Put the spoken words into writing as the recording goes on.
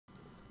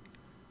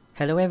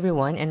Hello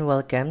everyone and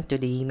welcome to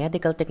the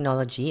Medical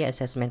Technology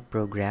Assessment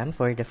Program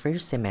for the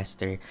first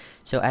semester.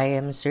 So I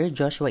am Sir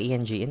Joshua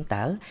Ian G.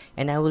 Intal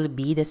and I will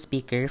be the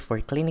speaker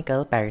for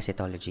clinical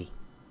parasitology.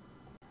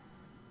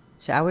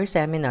 So our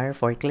seminar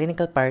for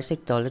clinical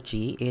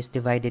parasitology is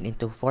divided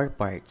into 4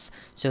 parts.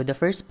 So the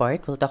first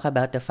part will talk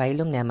about the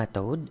phylum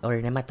Nematode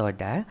or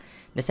Nematoda.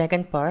 The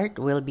second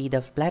part will be the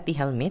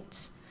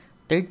platyhelminths.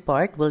 Third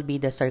part will be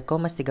the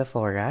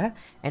Sarcomastigophora,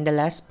 and the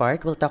last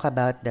part will talk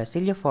about the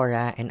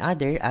Ciliophora and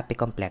other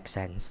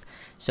apicomplexans.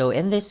 So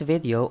in this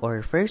video,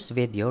 or first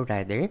video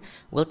rather,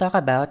 we'll talk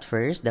about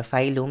first the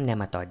phylum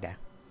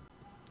Nematoda.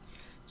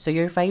 So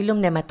your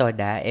phylum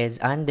Nematoda is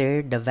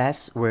under the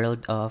vast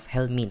world of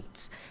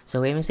helminths.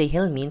 So when we say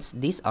helminths,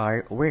 these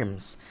are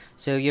worms.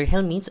 So your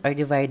helminths are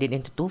divided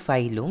into 2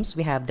 phylums.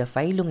 We have the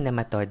phylum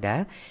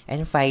Nematoda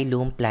and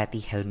phylum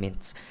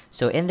platyhelminths.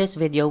 So in this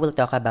video, we'll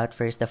talk about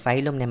first the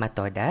phylum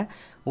Nematoda,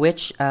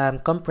 which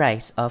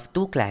comprise of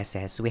 2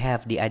 classes. We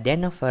have the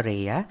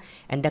Adenophorea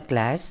and the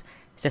class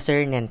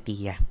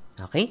Secernentia.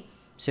 Okay?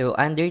 So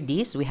under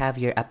these, we have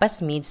your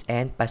aphasmids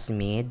and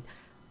phasmid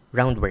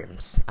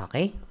roundworms,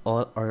 okay,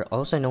 or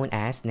also known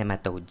as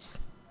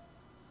nematodes.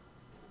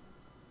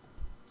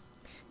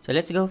 So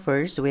let's go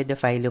first with the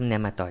phylum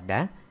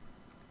Nematoda.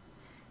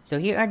 So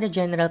here are the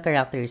general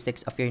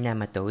characteristics of your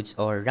nematodes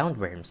or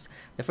roundworms.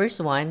 The first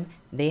one,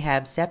 they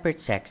have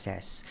separate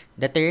sexes.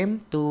 The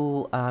term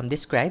to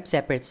describe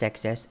separate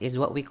sexes is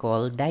what we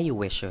call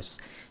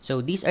dioecious.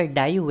 So these are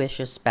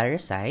dioecious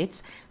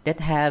parasites that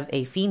have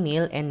a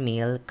female and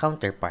male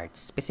counterparts,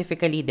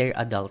 specifically their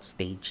adult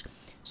stage.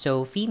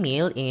 So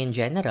female in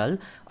general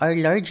are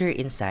larger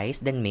in size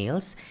than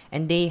males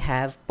and they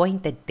have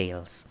pointed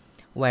tails,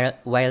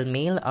 while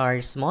male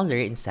are smaller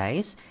in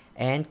size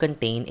and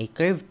contain a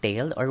curved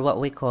tail or what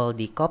we call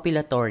the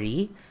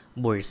copulatory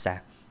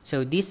bursa.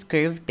 So this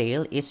curved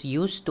tail is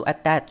used to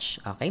attach,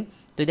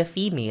 to the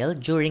female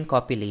during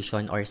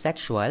copulation or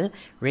sexual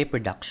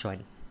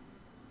reproduction.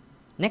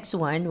 Next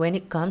one, when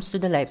it comes to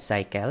the life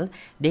cycle,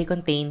 they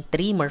contain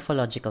 3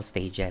 morphological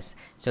stages.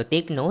 So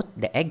take note,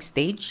 the egg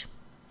stage,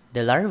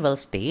 the larval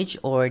stage,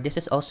 or this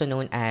is also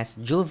known as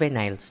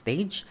juvenile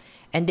stage,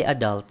 and the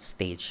adult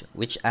stage,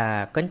 which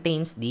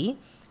contains the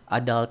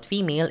adult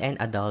female and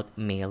adult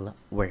male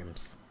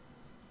worms.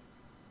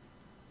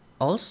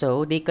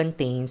 Also, they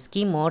contain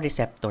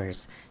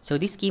chemoreceptors. So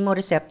these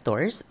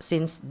chemoreceptors,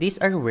 since these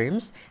are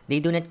worms, they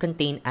do not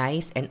contain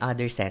eyes and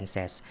other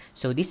senses.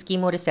 So these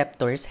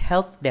chemoreceptors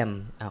help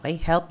them,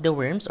 help the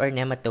worms or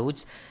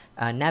nematodes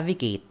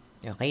navigate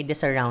the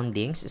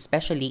surroundings,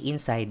 especially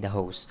inside the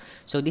host.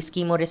 So these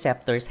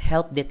chemoreceptors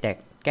help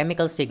detect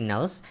chemical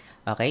signals,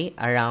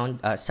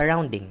 around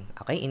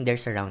in their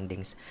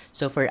surroundings.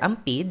 So for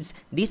amphids,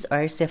 these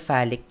are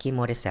cephalic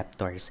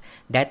chemoreceptors.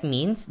 That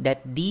means that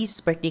these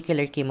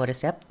particular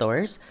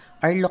chemoreceptors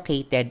are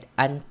located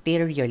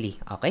anteriorly,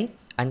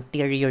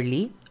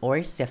 anteriorly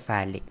or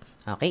cephalic,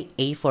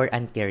 A for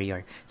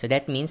anterior. So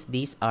that means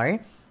these are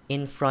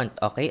in front,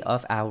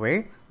 of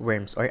our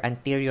worms or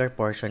anterior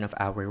portion of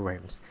our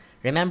worms.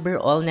 Remember,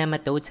 all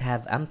nematodes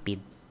have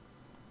amphid.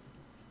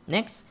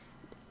 Next,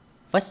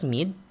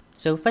 phasmid.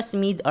 So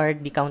phasmid are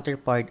the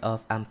counterpart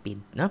of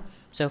amphid, no?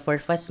 So for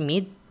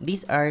phasmid,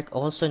 these are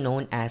also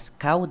known as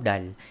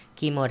caudal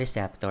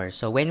chemoreceptors.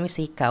 So when we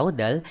say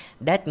caudal,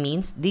 that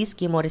means these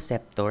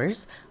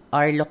chemoreceptors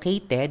are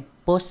located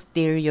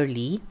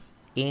posteriorly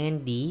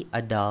in the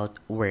adult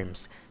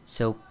worms.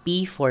 So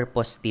P for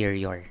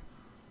posterior.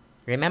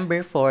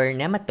 Remember, for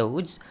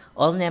nematodes,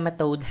 all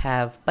nematodes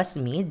have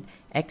phasmid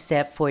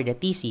except for the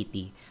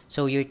TCT.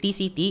 So your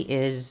TCT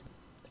is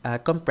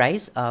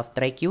comprised of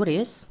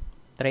Trichuris,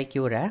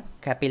 Trichura,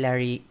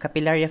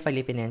 Capillaria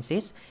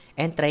philippinensis,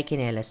 and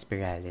Trichinella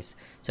spiralis.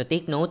 So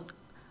take note,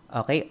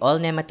 all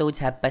nematodes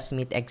have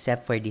phasmid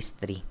except for these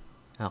 3.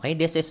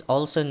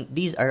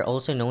 These are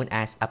also known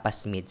as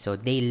aphasmid. So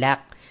they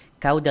lack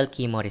caudal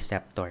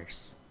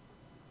chemoreceptors.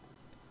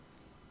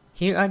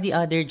 Here are the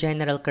other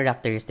general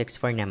characteristics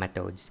for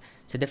nematodes.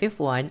 So the 5th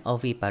one,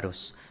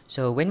 oviparous.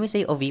 So when we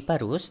say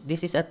oviparous,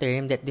 this is a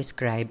term that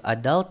describes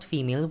adult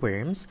female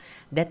worms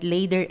that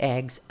lay their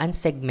eggs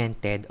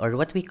unsegmented or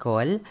what we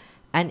call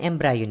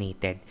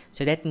unembryonated.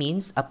 So that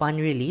means upon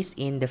release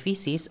in the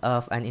feces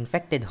of an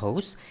infected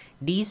host,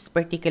 these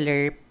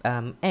particular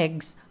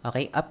eggs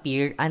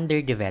appear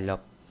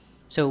underdeveloped.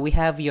 So we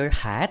have your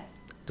HAT.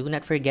 Do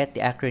not forget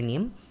the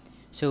acronym.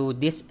 So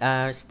this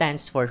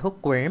stands for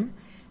hookworm,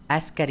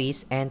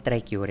 Ascaris, and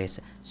Trichuris.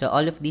 So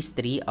all of these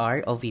 3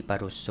 are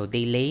oviparous. So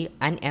they lay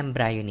an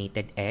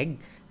embryonated egg,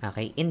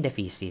 in the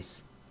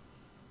feces.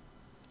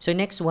 So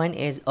next one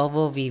is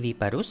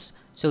ovoviviparous.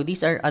 So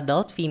these are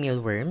adult female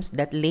worms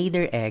that lay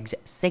their eggs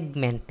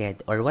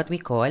segmented or what we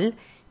call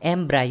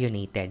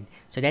embryonated.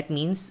 So that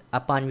means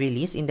upon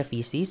release in the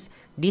feces,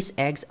 these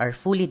eggs are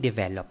fully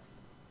developed.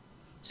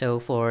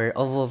 So for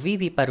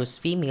ovoviviparous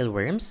female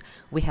worms,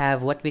 we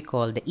have what we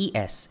call the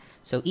ES.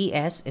 So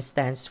ES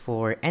stands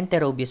for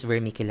Enterobius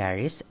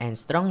vermicularis and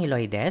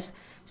Strongyloides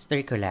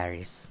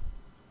stercularis.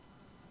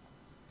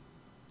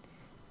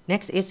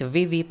 Next is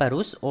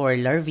viviparous or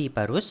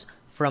larviparous,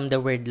 from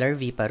the word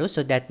larviparous.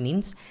 So that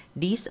means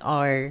these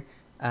are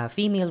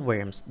female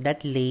worms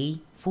that lay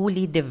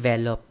fully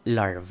developed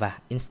larva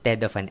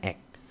instead of an egg.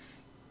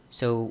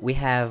 So we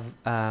have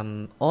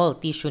all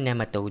tissue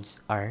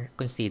nematodes are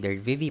considered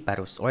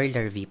viviparous or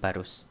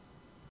larviparous.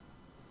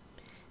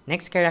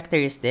 Next,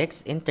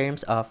 characteristics in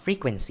terms of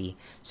frequency.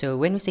 So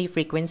when we say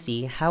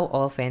frequency, how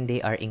often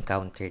they are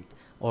encountered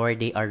or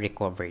they are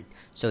recovered.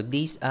 So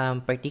this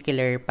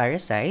particular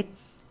parasite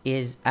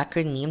is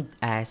acronymed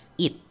as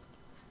IT.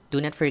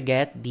 Do not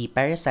forget the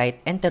parasite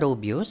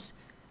Enterobius,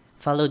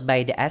 followed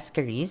by the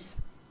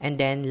Ascaris, and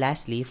then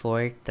lastly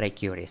for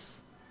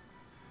Trichuris.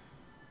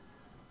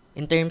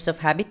 In terms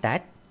of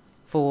habitat,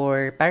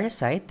 for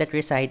parasites that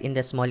reside in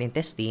the small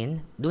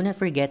intestine, do not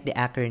forget the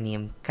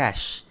acronym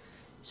CASH.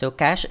 So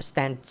CASH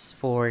stands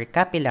for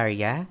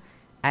Capillaria,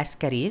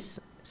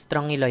 Ascaris,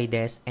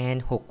 Strongyloides,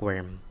 and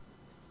hookworm.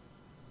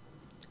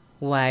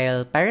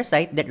 While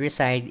parasites that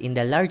reside in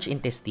the large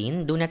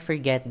intestine, do not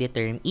forget the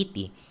term ET.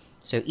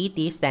 So ET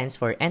stands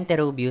for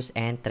Enterobius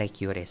and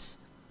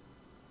Trichuris.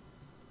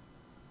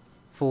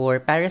 For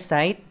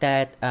parasite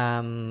that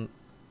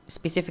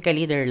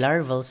specifically their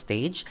larval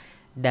stage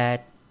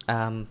that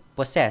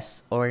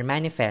possess or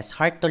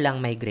manifest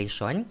heart-to-lung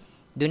migration,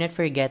 do not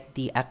forget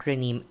the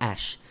acronym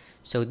ASH.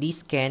 So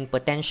these can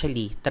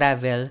potentially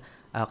travel,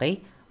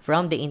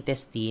 from the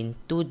intestine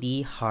to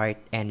the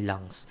heart and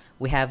lungs.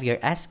 We have your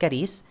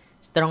Ascaris,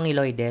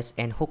 Strongyloides,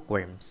 and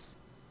hookworms.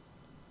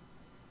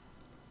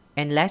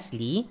 And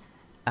lastly,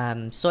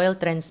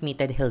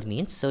 soil-transmitted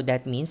helminths. So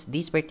that means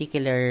these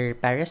particular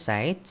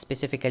parasites,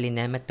 specifically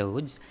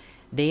nematodes,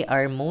 they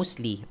are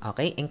mostly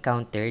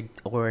encountered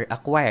or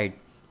acquired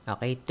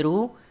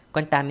through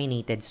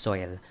contaminated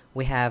soil.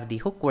 We have the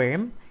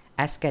hookworm,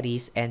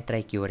 Ascaris, and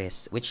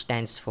Trichuris, which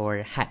stands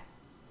for HAT.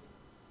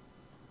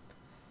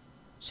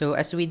 So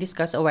as we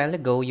discussed a while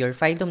ago, your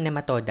phylum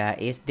Nematoda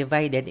is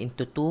divided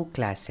into two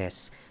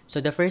classes. So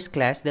the first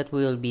class that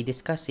we will be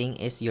discussing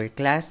is your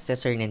class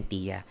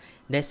Secernentia.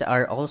 These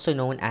are also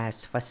known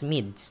as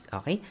phasmids.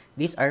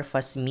 These are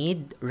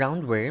phasmid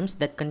roundworms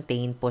that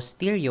contain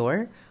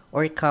posterior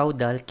or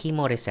caudal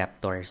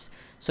chemoreceptors.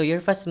 So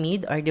your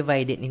phasmid are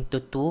divided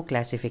into two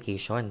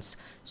classifications.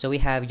 So we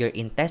have your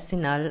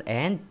intestinal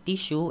and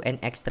tissue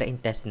and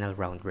extraintestinal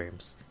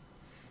roundworms.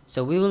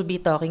 So we will be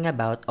talking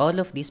about all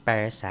of these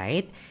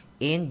parasites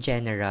in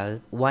general,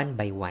 one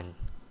by one.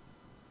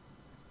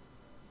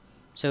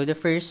 So the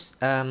first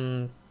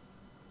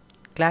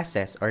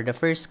classes or the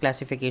first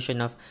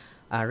classification of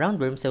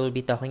roundworms that we'll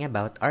be talking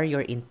about are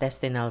your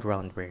intestinal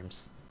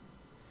roundworms.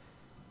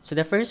 So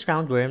the first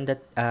roundworm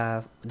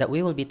that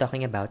we will be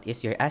talking about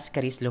is your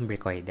Ascaris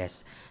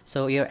lumbricoides.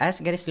 So your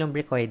Ascaris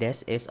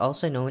lumbricoides is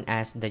also known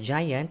as the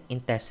giant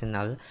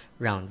intestinal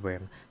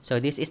roundworm. So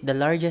this is the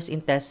largest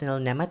intestinal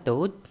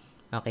nematode,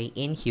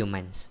 in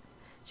humans.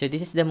 So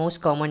this is the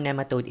most common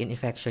nematode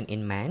infection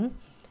in man,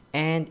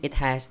 and it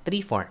has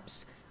three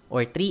forms,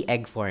 or three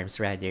egg forms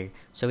rather.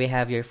 So we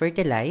have your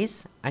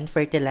fertilized,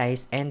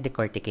 unfertilized, and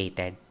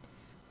decorticated.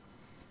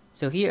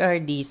 So here are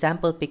the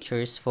sample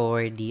pictures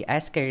for the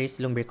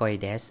Ascaris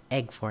lumbricoides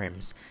egg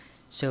forms.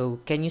 So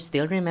can you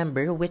still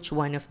remember which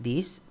one of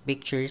these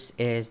pictures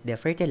is the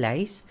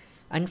fertilized,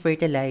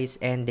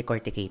 unfertilized, and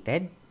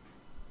decorticated?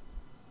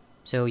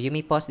 So you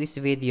may pause this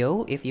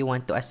video if you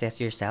want to assess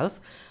yourself,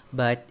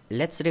 but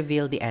let's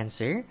reveal the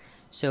answer.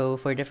 So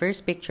for the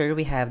first picture,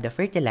 we have the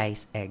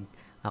fertilized egg.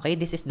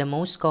 This is the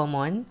most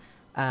common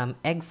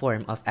egg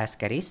form of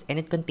Ascaris, and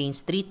it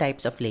contains three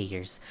types of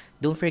layers.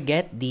 Don't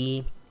forget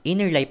the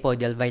inner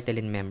lipodial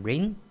vitelline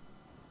membrane,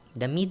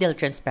 the middle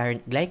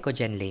transparent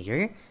glycogen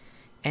layer,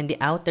 and the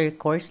outer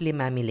coarsely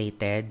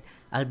mammulated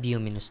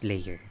albuminous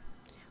layer.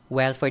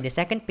 While for the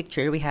second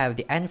picture, we have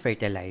the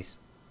unfertilized.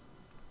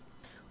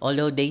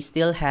 Although they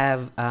still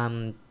have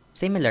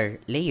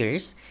similar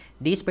layers,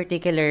 this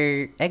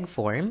particular egg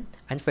form,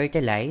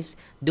 unfertilized,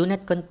 do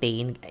not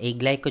contain a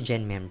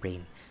glycogen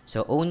membrane.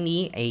 So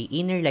only a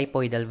inner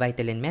lipoidal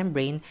vitelline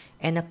membrane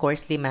and a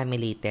coarsely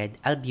mammulated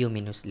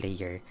albuminous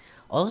layer.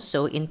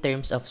 Also, in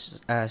terms of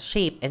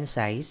shape and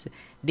size,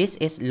 this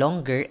is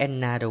longer and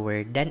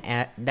narrower than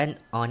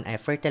on a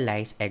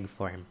fertilized egg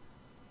form.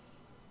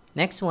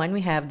 Next one,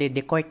 we have the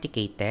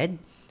decorticated.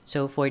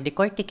 So for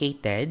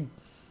decorticated,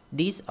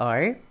 these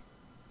are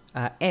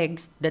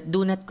eggs that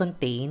do not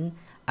contain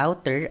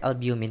outer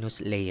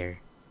albuminous layer.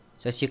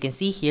 So as you can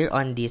see here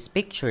on this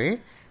picture,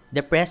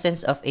 the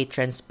presence of a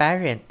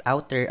transparent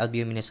outer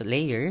albuminous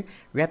layer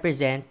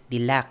represent the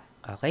lack,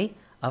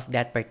 of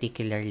that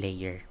particular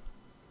layer.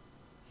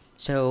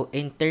 So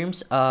in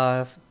terms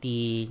of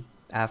the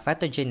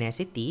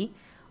pathogenicity,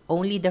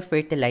 only the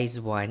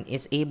fertilized one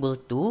is able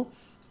to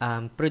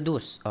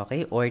produce,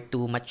 or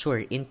to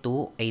mature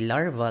into a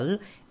larval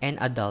and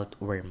adult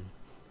worm.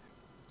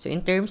 So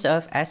in terms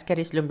of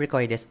Ascaris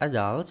lumbricoides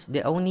adults,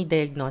 the only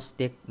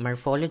diagnostic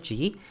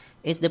morphology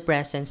is the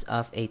presence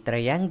of a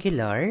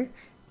triangular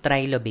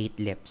trilobate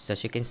lips. So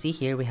as you can see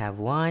here, we have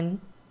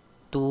 1,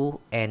 2,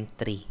 and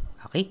 3.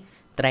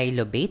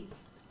 Trilobate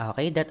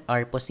okay, that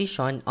are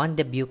positioned on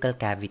the buccal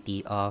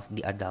cavity of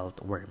the adult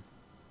worm.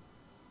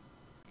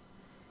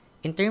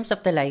 In terms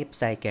of the life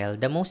cycle,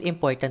 the most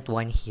important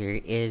one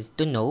here is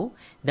to know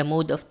the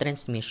mode of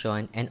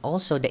transmission and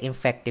also the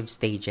infective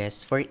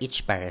stages for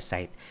each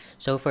parasite.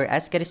 So for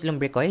Ascaris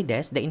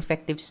lumbricoides, the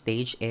infective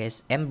stage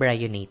is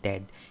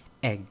embryonated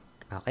egg.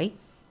 Okay?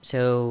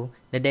 So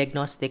the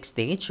diagnostic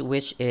stage,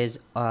 which is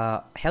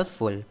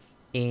helpful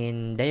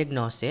in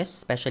diagnosis,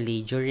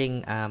 especially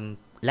during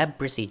lab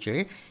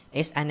procedure,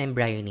 is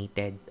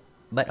anembryonated.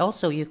 But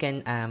also you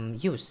can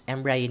use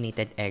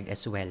embryonated egg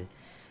as well.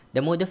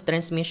 The mode of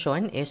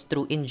transmission is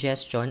through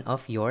ingestion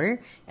of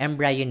your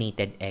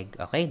embryonated egg,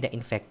 okay, the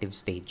infective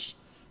stage.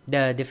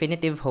 The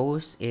definitive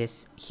host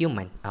is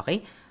human,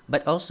 okay?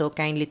 But also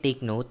kindly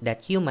take note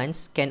that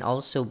humans can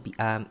also be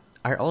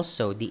are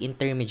also the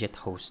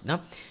intermediate host,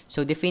 no?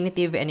 So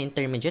definitive and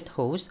intermediate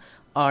hosts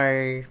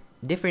are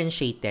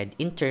differentiated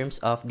in terms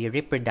of the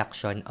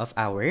reproduction of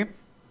our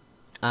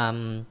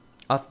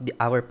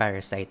our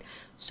parasite.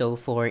 So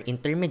for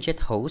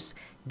intermediate hosts,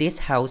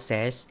 this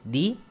houses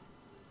the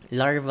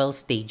larval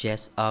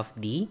stages of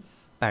the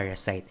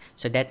parasite.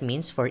 So that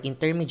means for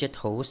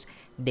intermediate hosts,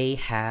 they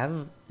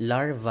have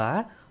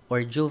larva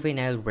or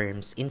juvenile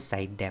worms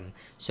inside them.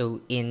 So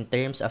in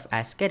terms of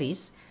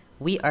Ascaris,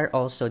 we are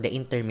also the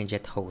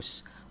intermediate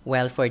hosts.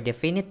 While for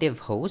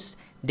definitive hosts,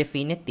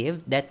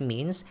 definitive, that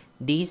means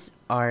these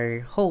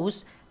are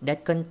hosts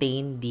that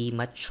contain the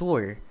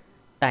mature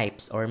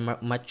types or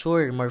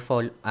mature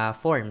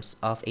forms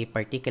of a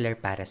particular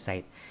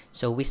parasite.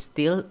 So we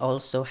still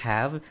also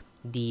have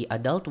the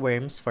adult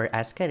worms for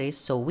Ascaris,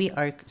 so we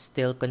are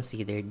still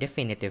considered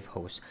definitive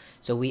hosts.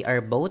 So we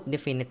are both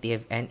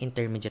definitive and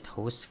intermediate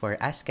hosts for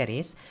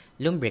Ascaris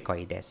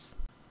lumbricoides.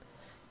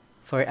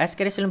 For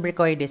Ascaris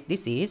lumbricoides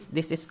disease,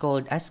 this is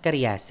called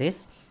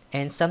ascariasis,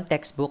 and some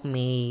textbook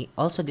may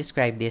also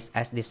describe this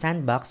as the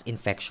sandbox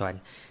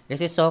infection.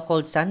 This is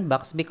so-called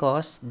sandbox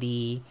because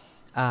the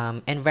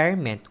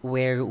environment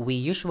where we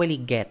usually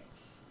get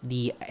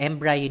the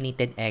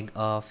embryonated egg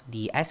of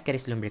the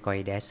Ascaris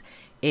lumbricoides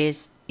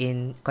is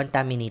in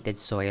contaminated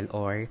soil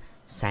or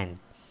sand.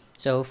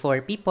 So for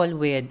people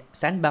with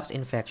sandbox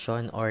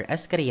infection or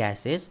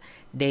ascariasis,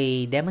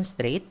 they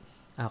demonstrate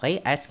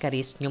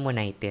Ascaris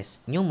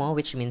pneumonitis. Pneumo,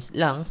 which means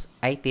lungs,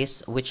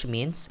 itis, which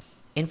means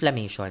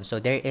inflammation. So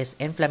there is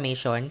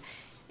inflammation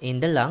in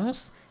the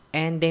lungs,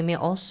 and they may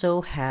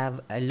also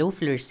have a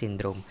Loeffler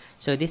syndrome.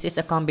 So this is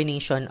a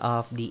combination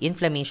of the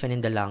inflammation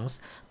in the lungs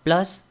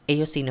plus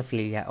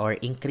eosinophilia or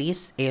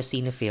increased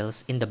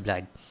eosinophils in the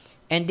blood.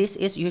 And this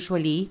is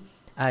usually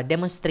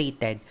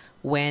demonstrated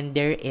when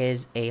there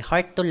is a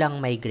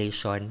heart-to-lung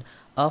migration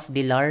of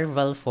the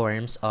larval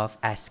forms of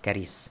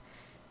Ascaris.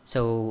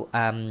 So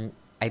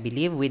I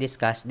believe we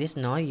discussed this,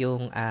 no?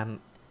 Yung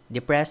the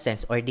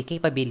presence or the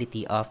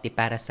capability of the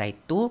parasite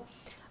to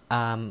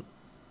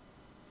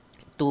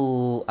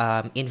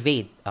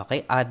invade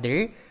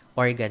other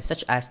organs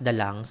such as the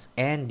lungs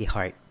and the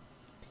heart.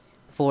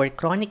 For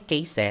chronic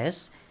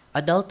cases,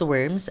 adult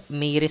worms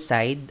may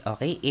reside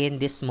in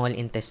this small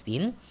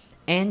intestine,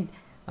 and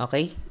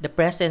the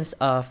presence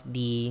of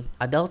the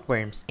adult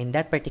worms in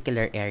that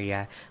particular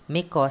area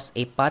may cause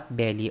a pot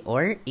belly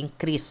or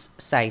increased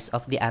size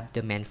of the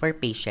abdomen for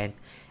patient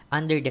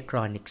under the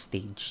chronic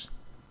stage.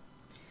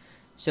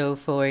 So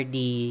for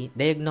the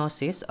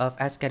diagnosis of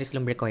Ascaris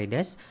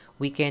lumbricoides,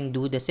 we can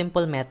do the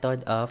simple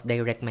method of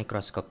direct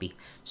microscopy.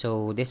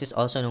 So this is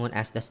also known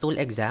as the stool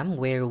exam,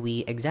 where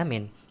we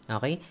examine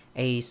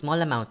a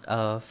small amount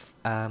of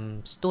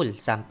stool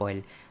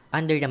sample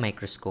under the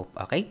microscope.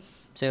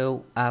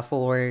 So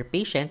for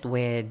patient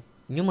with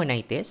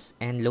pneumonitis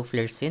and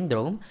Loeffler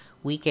syndrome,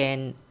 we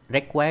can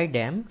require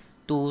them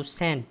to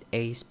send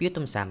a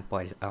sputum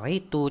sample,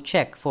 to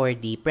check for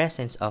the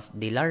presence of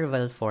the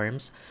larval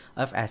forms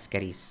of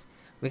Ascaris.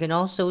 We can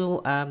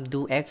also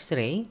do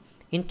X-ray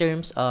in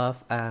terms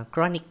of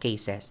chronic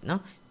cases,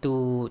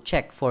 to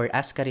check for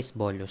Ascaris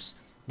bolus.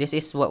 This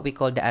is what we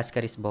call the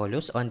Ascaris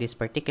bolus on this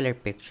particular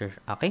picture.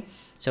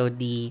 So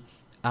the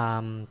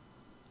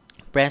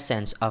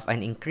presence of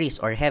an increased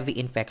or heavy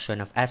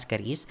infection of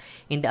Ascaris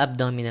in the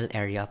abdominal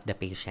area of the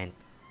patient.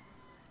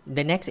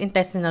 The next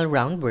intestinal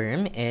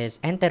roundworm is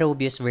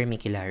Enterobius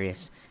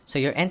vermicularis. So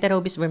your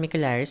Enterobius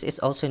vermicularis is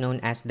also known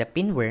as the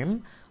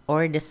pinworm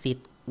or the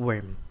seat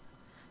worm.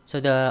 So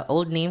the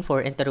old name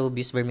for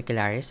Enterobius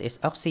vermicularis is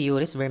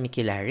Oxyuris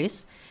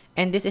vermicularis,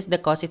 and this is the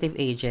causative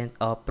agent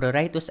of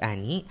pruritus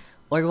ani,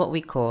 or what we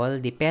call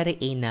the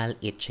perianal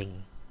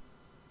itching.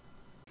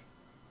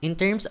 In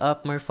terms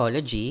of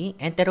morphology,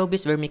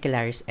 Enterobius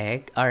vermicularis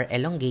egg are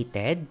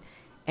elongated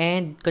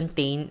and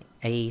contain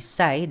a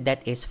side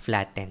that is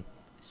flattened.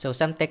 So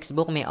some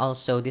textbook may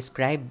also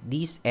describe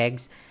these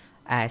eggs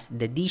as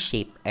the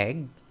D-shaped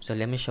egg. So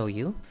let me show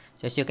you.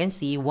 So as you can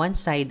see, one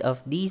side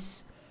of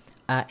this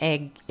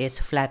egg is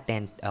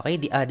flattened.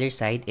 The other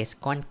side is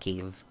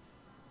concave.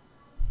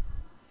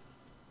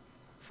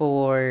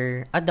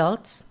 For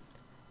adults,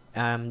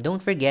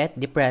 don't forget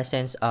the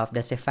presence of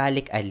the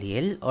cephalic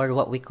allele, or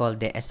what we call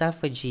the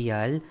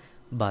esophageal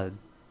bulb.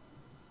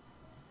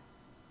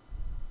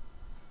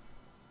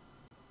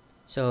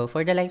 So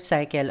for the life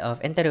cycle of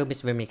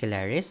Enterobus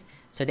vermicularis,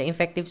 so the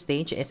infective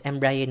stage is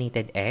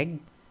embryonated egg,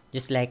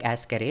 just like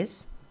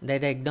Ascaris. The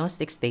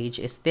diagnostic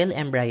stage is still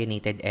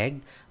embryonated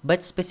egg,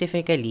 but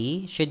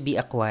specifically should be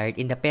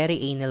acquired in the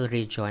perianal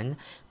region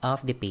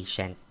of the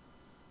patient.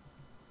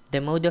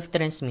 The mode of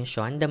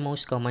transmission, the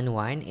most common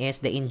one, is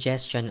the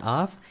ingestion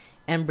of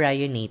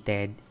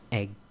embryonated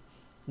egg.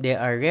 There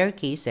are rare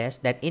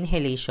cases that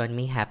inhalation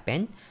may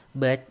happen,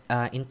 but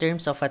in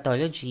terms of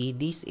pathology,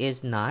 this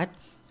is not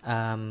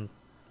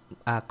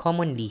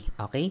commonly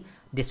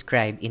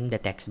described in the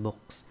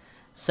textbooks.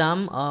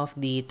 Some of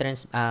the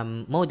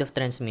mode of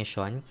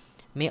transmission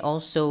may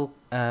also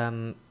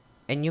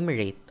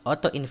enumerate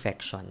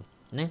autoinfection.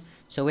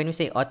 So when we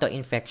say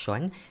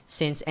autoinfection,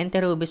 since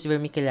Enterobus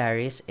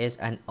vermicularis is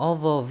an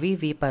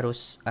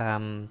ovoviviparous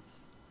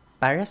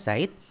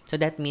parasite, so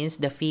that means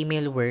the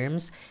female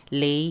worms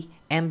lay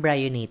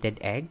embryonated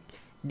egg.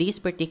 This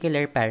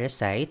particular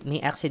parasite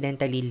may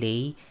accidentally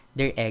lay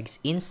their eggs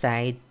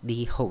inside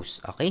the host,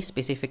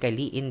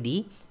 specifically in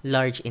the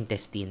large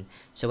intestine.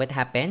 So what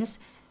happens,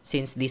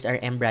 since these are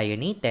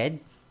embryonated,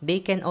 they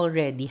can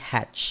already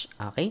hatch,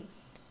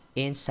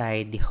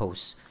 inside the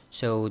host.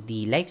 So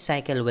the life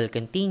cycle will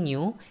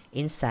continue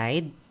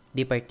inside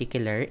the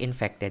particular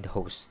infected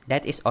host.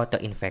 That is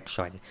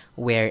autoinfection,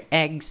 where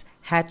eggs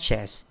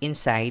hatches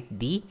inside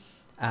the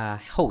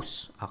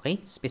host,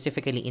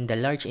 specifically in the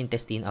large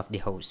intestine of the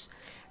host.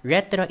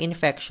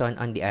 Retroinfection,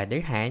 on the other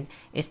hand,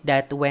 is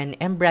that when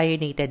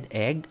embryonated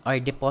eggs are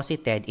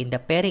deposited in the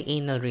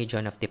perianal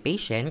region of the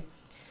patient,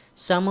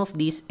 some of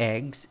these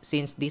eggs,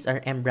 since these are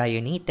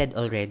embryonated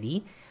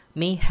already,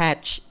 may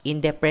hatch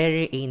in the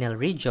perianal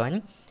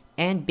region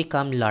and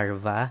become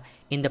larvae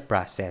in the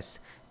process.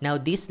 Now,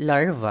 this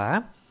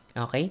larva,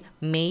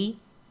 may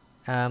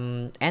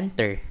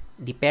enter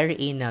the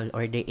perianal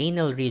or the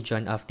anal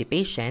region of the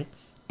patient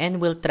and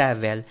will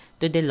travel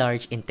to the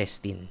large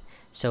intestine.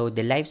 So,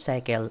 the life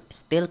cycle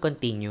still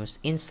continues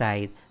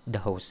inside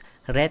the host.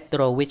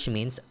 Retro, which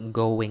means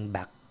going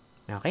back.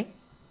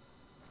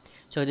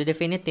 So, the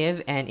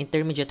definitive and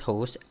intermediate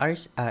hosts are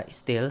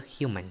still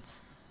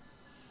humans.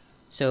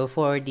 So,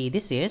 for the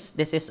disease,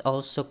 this is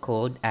also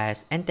called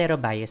as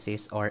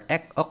enterobiasis or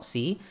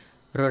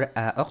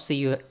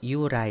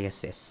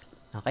oxyuriasis.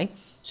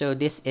 So,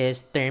 this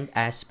is termed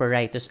as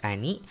Sporitus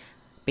ani.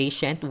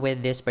 Patient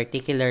with this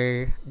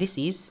particular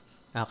disease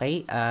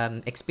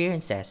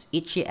experiences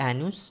itchy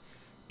anus,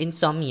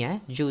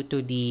 insomnia due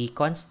to the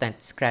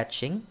constant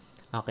scratching,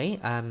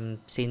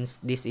 since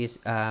this is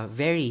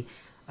very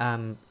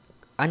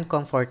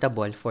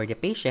uncomfortable for the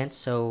patient.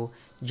 So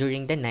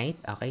during the night,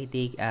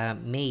 they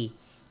may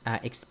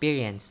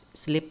experience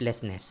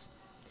sleeplessness.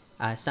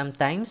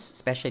 Sometimes,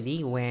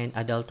 especially when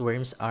adult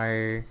worms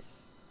are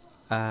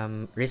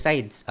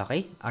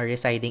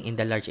residing in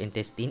the large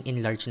intestine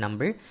in large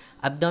number,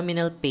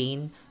 abdominal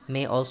pain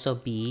may also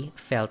be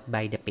felt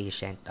by the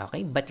patient.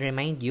 But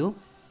mind you,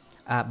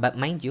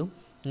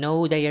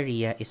 no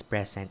diarrhea is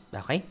present.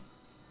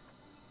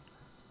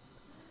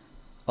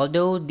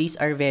 Although these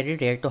are very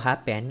rare to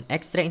happen,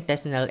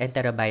 extraintestinal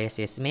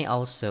enterobiasis may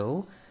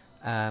also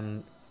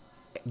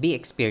be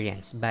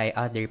experienced by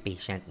other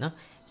patients.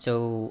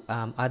 So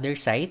other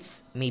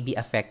sites may be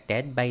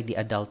affected by the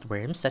adult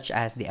worms, such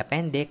as the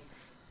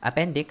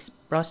appendix,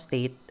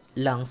 prostate,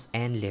 lungs,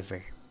 and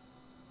liver.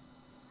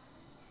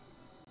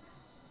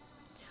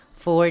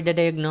 For the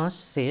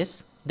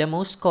diagnosis, the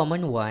most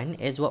common one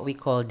is what we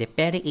call the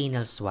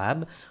perianal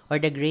swab or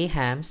the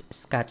Graham's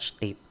Scotch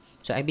tape.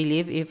 So I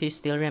believe if you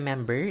still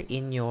remember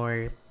in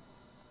your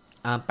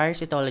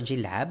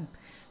parasitology lab,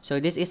 so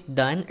this is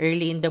done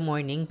early in the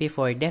morning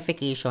before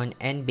defecation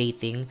and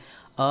bathing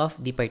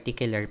of the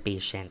particular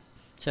patient.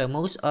 So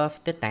most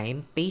of the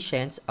time,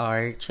 patients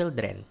are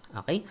children.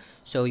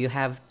 So you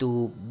have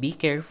to be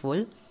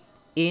careful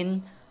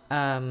in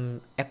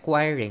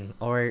acquiring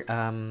or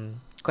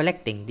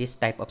collecting this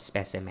type of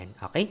specimen.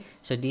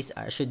 So these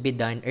should be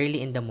done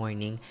early in the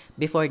morning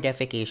before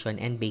defecation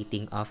and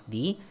bathing of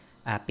the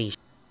patient.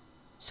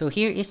 So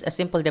here is a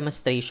simple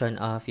demonstration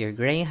of your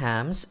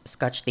Graham's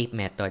Scotch tape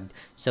method.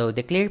 So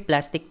the clear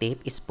plastic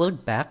tape is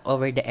pulled back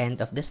over the end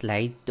of the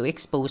slide to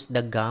expose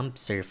the gummed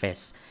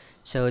surface.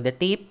 So the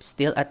tape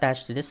still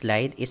attached to the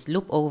slide is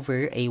looped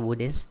over a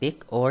wooden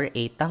stick or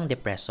a tongue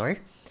depressor,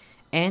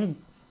 and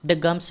the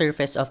gummed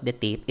surface of the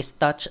tape is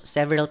touched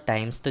several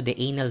times to the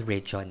anal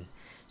region.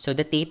 So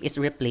the tape is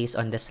replaced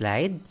on the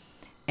slide,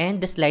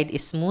 and the slide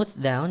is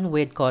smoothed down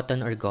with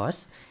cotton or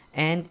gauze,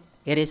 and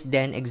it is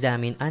then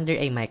examined under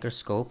a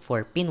microscope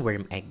for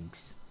pinworm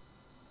eggs.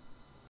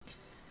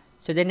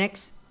 So the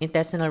next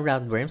intestinal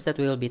roundworms that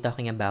we will be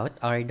talking about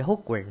are the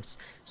hookworms.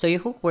 So your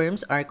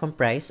hookworms are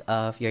comprised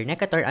of your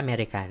Necator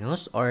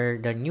americanus or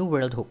the New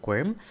World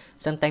hookworm,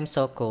 sometimes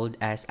so-called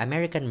as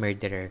American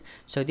murderer.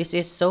 So this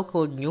is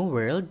so-called New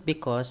World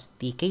because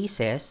the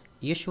cases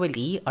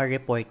usually are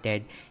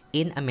reported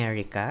in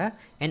America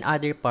and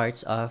other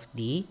parts of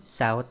the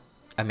South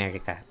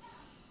America.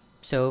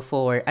 So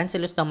for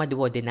Ancylostoma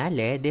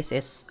duodenale, this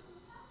is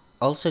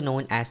also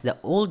known as the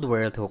Old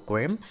World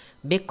hookworm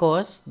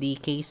because the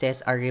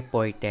cases are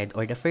reported,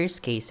 or the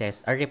first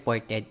cases are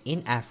reported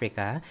in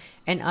Africa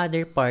and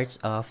other parts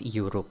of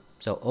Europe.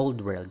 So Old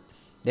World.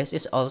 This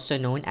is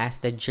also known as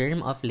the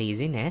germ of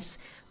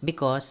laziness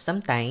because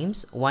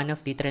sometimes one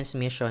of the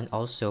transmission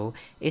also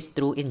is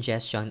through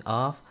ingestion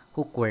of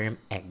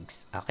hookworm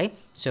eggs. Okay?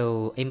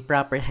 So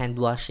improper hand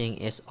washing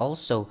is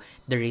also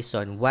the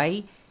reason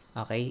why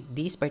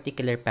these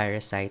particular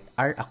parasite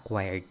are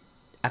acquired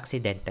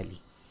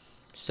accidentally.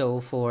 So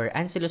for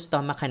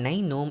Ancylostoma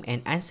caninum and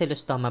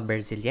Ancylostoma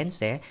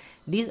berzeliense,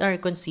 these are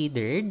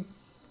considered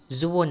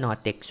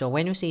zoonotic. So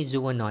when you say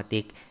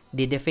zoonotic,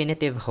 the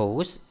definitive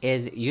host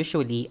is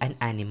usually an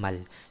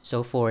animal.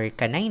 So for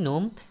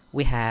caninum,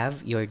 we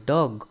have your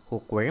dog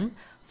hookworm.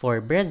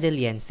 For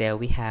berzeliense,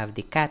 we have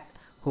the cat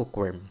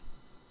hookworm.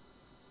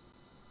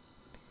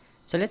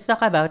 So let's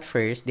talk about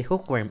first the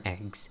hookworm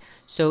eggs.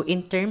 So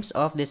in terms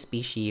of the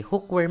species,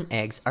 hookworm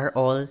eggs are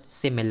all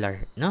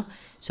similar, no?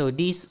 So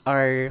these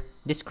are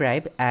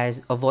described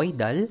as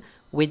ovoidal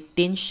with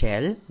thin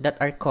shell that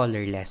are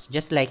colorless,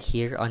 just like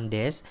here on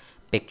this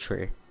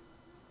picture.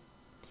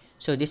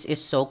 So this is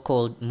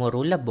so-called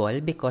morula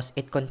ball because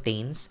it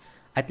contains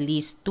at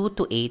least 2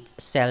 to 8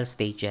 cell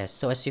stages.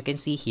 So as you can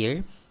see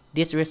here,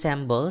 this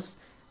resembles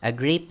a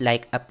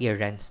grape-like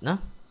appearance, no?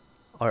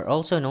 Or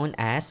also known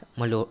as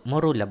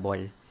morula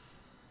ball.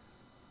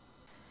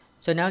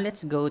 So now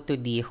let's go to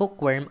the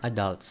hookworm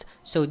adults.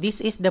 So this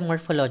is the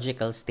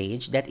morphological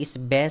stage that is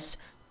best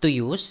to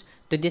use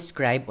to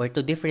describe or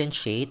to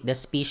differentiate the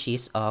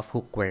species of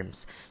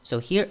hookworms. So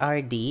here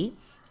are the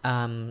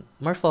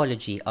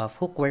morphology of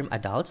hookworm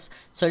adults.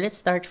 So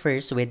let's start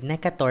first with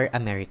Necator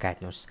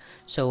americanus.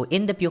 So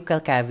in the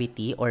buccal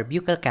cavity or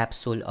buccal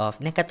capsule of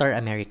Necator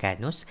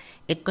americanus,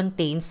 it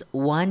contains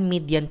one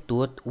median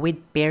tooth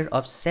with pair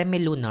of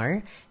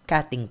semilunar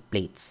cutting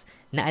plates.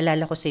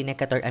 Naalala ko si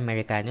Necator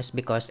americanus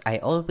because I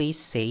always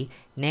say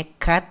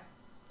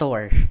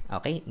Necator.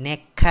 Okay?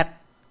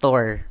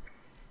 Necator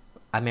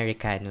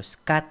americanus.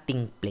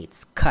 Cutting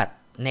plates. Cut.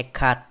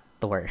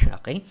 Necator.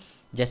 Okay?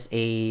 Just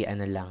a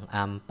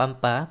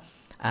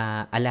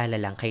alala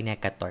lang kay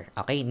Necator.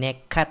 Okay?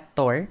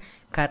 Necator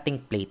cutting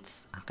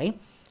plates. Okay?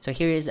 So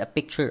here is a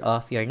picture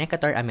of your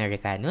Necator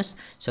americanus.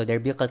 So their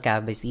buccal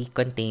cavity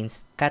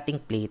contains cutting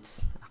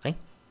plates. Okay?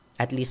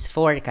 At least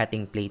 4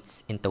 cutting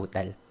plates in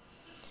total.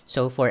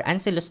 So for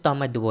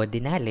Ancylostoma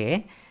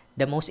duodenale,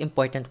 the most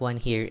important one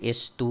here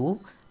is to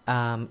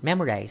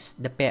memorize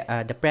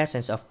the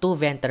presence of 2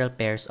 ventral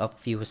pairs of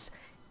fused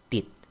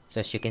teeth. So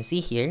as you can see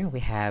here,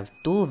 we have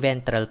 2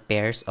 ventral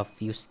pairs of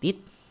fused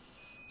teeth.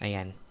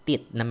 Ayan,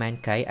 teeth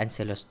naman kay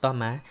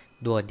Ancylostoma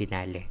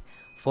duodenale.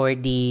 For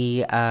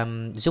the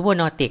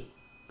zoonotic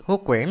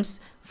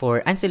hookworms, for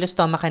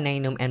Ancylostoma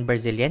caninum and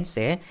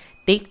berzeliense,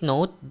 take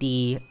note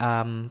the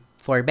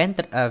for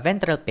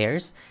ventral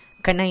pairs,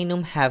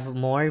 caninum have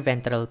more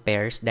ventral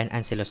pairs than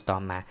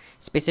Ancylostoma,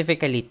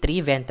 specifically 3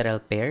 ventral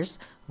pairs,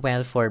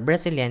 while for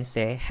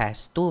berzeliense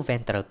has 2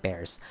 ventral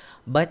pairs.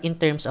 But in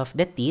terms of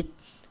the teeth,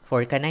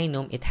 for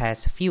caninum, it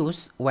has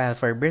fused, while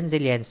for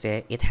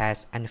berzeliense, it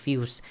has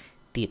unfused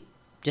teeth,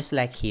 just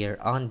like here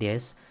on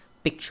this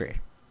picture.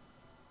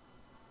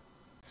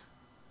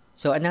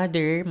 So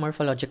another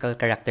morphological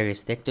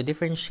characteristic to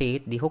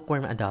differentiate the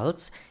hookworm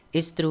adults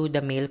is through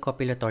the male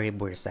copulatory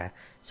bursa.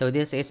 So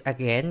this is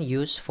again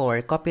used for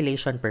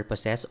copulation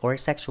purposes or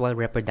sexual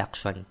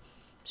reproduction.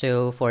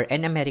 So for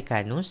N.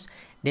 americanus,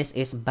 this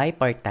is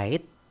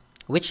bipartite,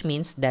 which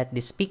means that the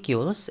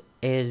spicules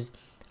is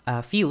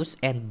fused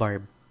and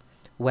barbed.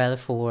 While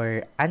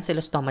for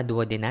Ancylostoma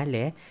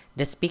duodenale,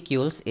 the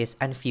spicules is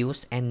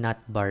unfused and not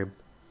barbed.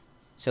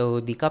 So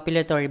the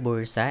copulatory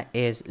bursa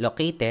is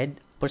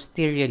located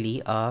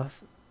posteriorly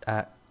of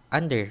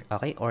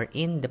or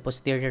in the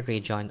posterior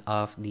region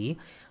of the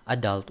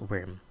adult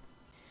worm.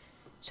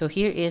 So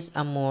here is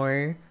a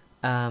more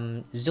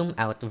zoom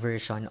out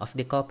version of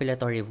the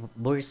copulatory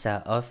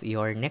bursa of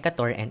your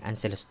Necator and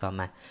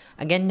Ancylostoma.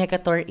 Again,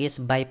 Necator is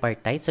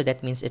bipartite, so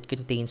that means it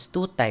contains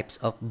 2 types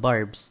of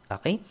barbs,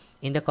 okay,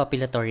 in the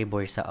copulatory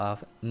bursa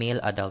of male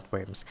adult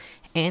worms.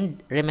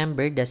 And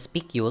remember the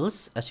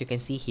spicules, as you can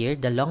see here,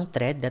 the long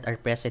thread that are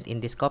present in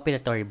this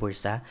copulatory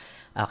bursa,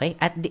 okay,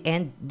 at the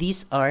end,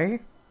 these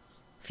are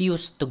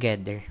fused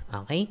together,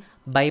 okay,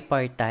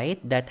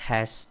 bipartite that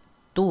has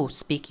 2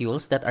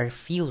 spicules that are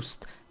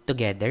fused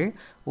together,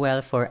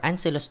 while for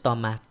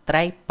Ancylostoma,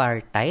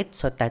 tripartite,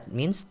 so that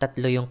means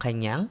tatlo yung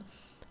kanyang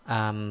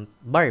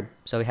barb.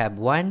 So we have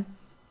 1,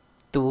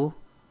 2,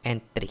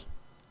 and 3.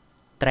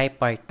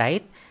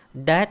 Tripartite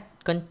that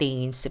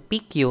contains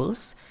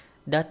spicules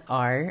that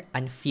are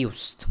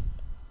unfused.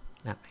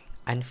 Okay.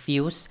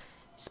 Unfused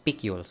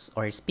spicules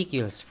or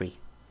spicules free.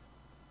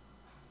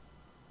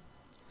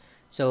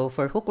 So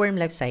for hookworm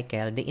life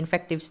cycle, the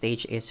infective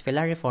stage is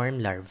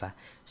filariform larva.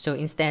 So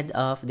instead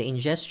of the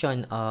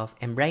ingestion of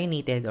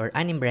embryonated or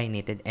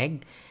unembryonated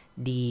egg,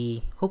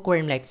 the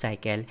hookworm life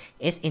cycle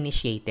is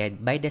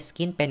initiated by the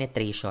skin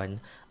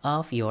penetration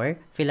of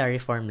your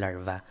filariform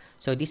larva.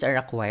 So these are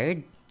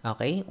acquired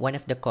okay, one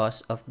of the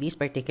cause of this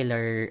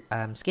particular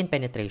skin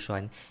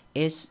penetration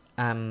is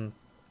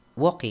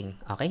walking,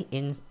 okay,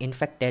 in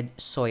infected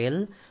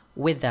soil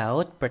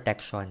without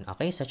protection,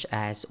 okay, such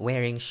as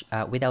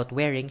without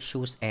wearing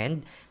shoes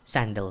and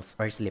sandals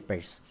or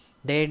slippers.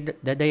 The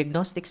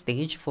diagnostic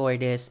stage for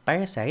this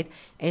parasite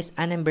is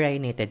an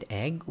embryonated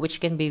egg, which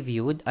can be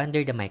viewed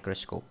under the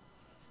microscope.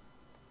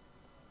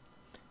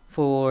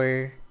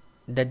 For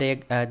the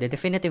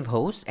definitive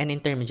host and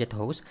intermediate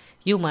host,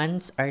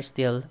 humans are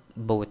still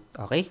both,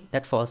 okay?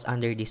 That falls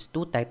under these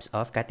two types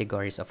of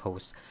categories of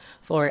hosts.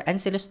 For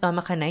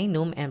Ancylostoma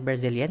caninum and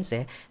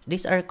Braziliense,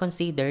 these are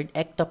considered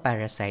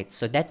ectoparasites.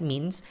 So that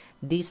means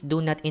these do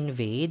not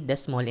invade the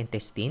small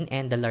intestine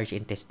and the large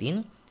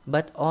intestine,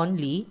 but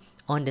only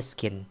on the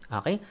skin,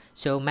 okay?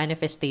 So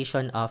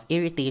manifestation of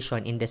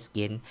irritation in the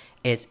skin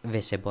is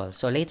visible.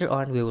 So later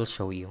on, we will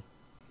show you.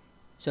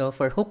 So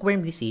for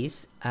hookworm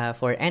disease,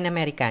 for N.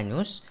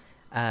 americanus,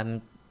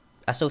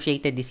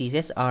 associated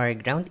diseases are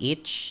ground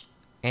itch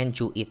and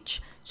dew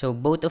itch. So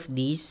both of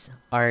these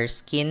are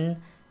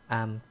skin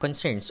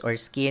concerns or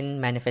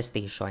skin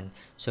manifestation.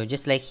 So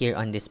just like here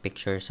on this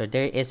picture, so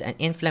there is an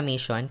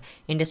inflammation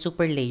in the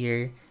super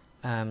layer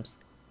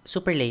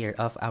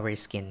of our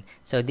skin.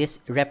 So this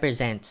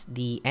represents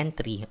the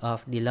entry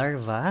of the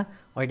larva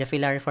or the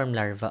filariform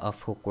larva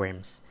of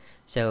hookworms.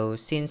 So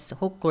since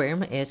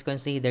hookworm is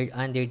considered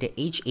under the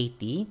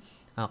H80,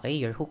 okay,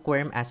 your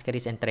hookworm,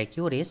 Ascaris, and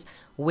Trichuris,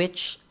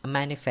 which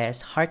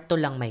manifest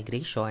heart-to-lung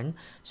migration,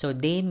 so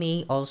they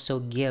may also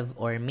give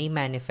or may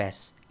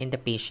manifest in the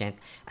patient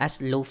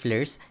as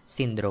Loeffler's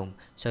syndrome.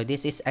 So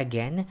this is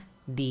again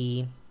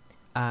the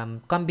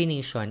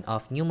combination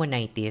of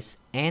pneumonitis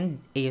and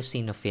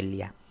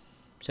eosinophilia.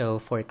 So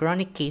for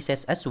chronic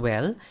cases as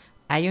well,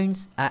 iron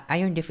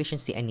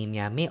deficiency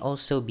anemia may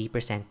also be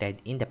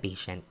presented in the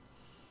patient.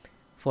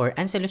 For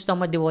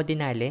Ancylostoma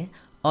duodenale,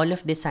 all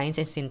of the signs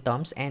and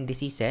symptoms and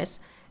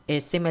diseases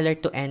is similar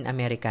to N.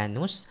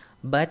 americanus,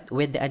 but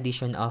with the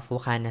addition of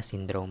Wakana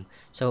syndrome.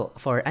 So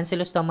for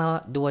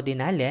Ancylostoma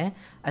duodenale,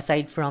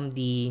 aside from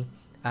the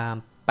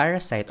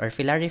parasite or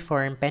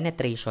filariform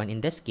penetration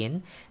in the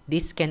skin,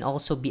 this can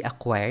also be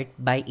acquired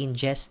by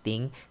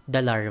ingesting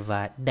the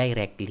larva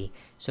directly.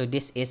 So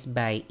this is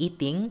by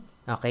eating,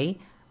 okay,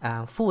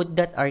 food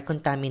that are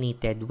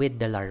contaminated with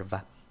the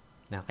larva,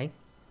 okay.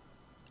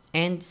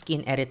 And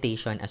skin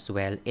irritation as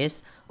well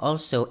is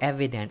also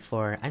evident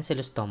for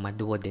Ancylostoma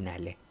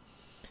duodenale.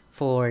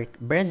 For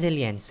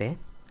Braziliense,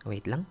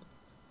 wait lang.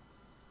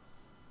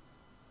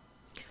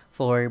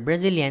 For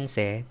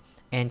Braziliense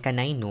and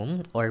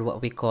caninum, or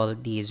what we call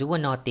the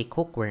zoonotic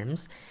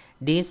hookworms,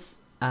 these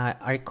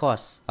are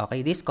caused,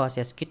 okay, this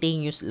causes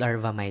cutaneous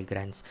larva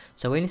migrans.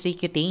 So when you say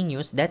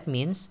cutaneous, that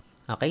means,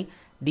 okay,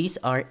 these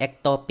are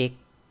ectopic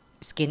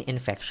skin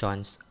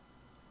infections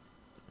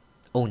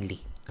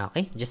only.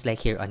 Okay, just like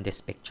here on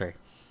this picture.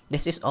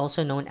 This is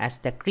also known as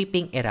the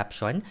creeping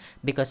eruption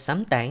because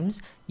sometimes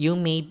you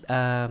may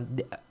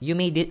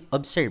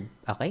observe,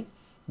 okay,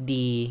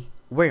 the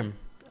worm,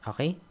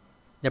 okay,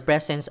 the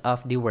presence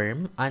of the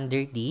worm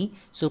under the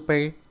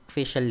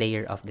superficial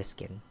layer of the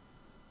skin.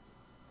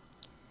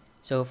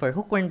 So for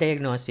hookworm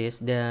diagnosis,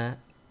 the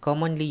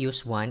commonly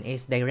used one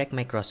is direct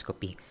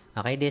microscopy.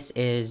 Okay, this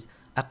is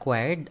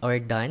acquired or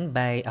done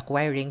by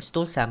acquiring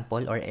stool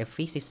sample or a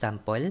feces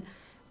sample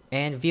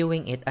and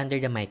viewing it under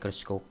the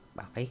microscope,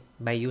 okay,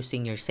 by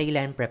using your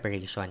saline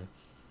preparation.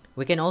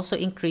 We can also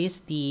increase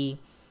the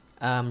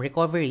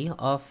recovery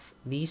of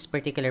this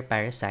particular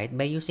parasite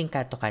by using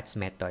cat-to-cats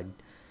method.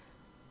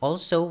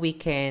 Also, we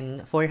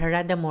can, for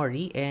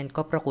Haradamori and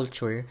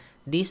coproculture,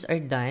 these are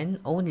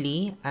done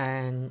only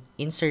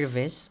in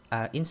surveys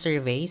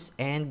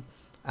and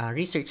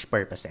research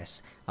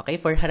purposes. Okay,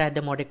 for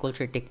Haradamori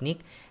culture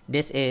technique,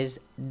 this is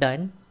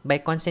done by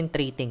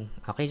concentrating,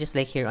 okay, just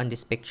like here on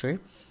this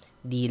picture,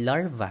 the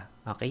larva,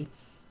 okay,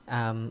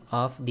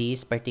 of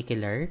this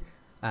particular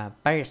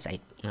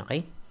parasite,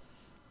 okay.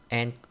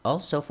 And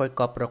also for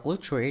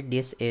coproculture,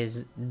 this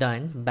is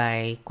done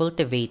by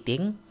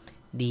cultivating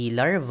the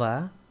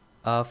larva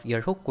of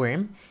your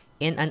hookworm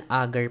in an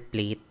agar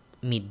plate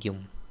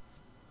medium.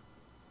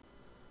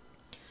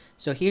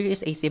 So here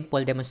is a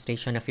simple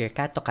demonstration of your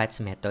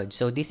cat-to-cats method.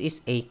 So this is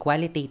a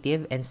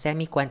qualitative and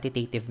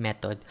semi-quantitative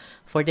method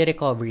for the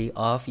recovery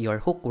of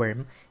your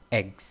hookworm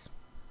eggs.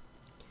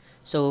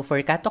 So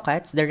for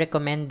cat-to-cats, the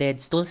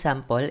recommended stool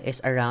sample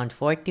is around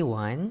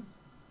 41.7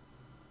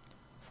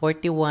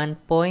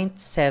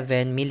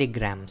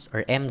 milligrams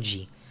or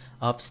mg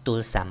of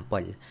stool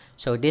sample.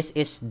 So this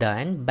is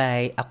done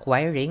by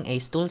acquiring a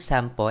stool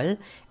sample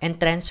and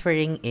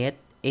transferring it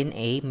in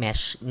a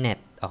mesh net,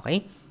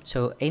 okay?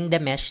 So in the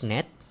mesh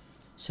net,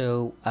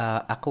 so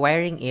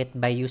acquiring it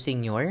by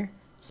using your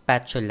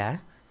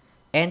spatula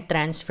and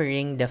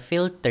transferring the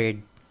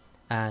filtered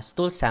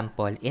stool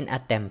sample in a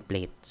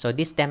template. So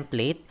this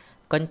template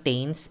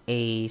contains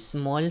a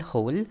small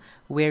hole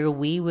where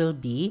we will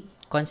be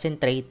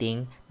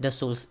concentrating the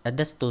stool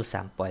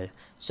sample.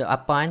 So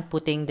upon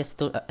putting the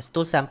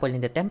stool sample in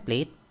the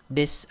template,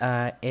 this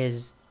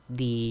is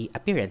the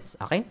appearance,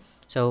 okay?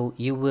 So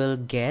you will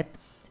get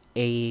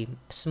a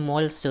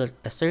small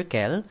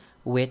circle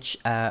which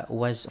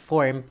was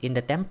formed in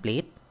the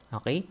template,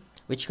 okay,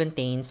 which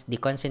contains the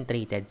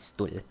concentrated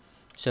stool.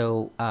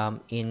 So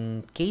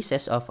in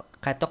cases of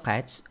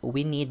catocats,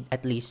 we need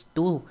at least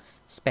 2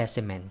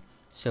 specimen.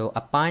 So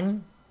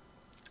upon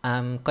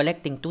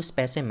collecting 2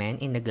 specimen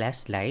in the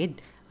glass slide,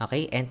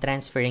 okay, and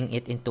transferring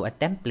it into a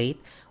template,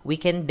 we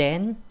can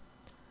then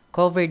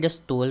cover the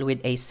stool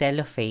with a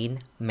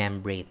cellophane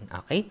membrane,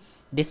 okay?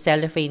 This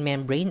cellophane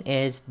membrane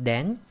is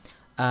then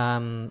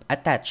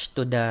attached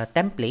to the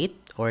template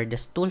or the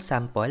stool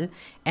sample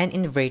and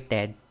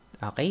inverted,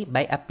 okay,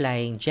 by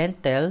applying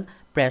gentle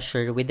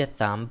pressure with the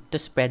thumb to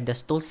spread the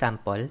stool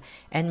sample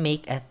and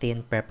make a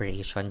thin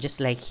preparation, just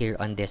like here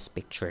on this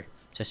picture.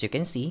 So as you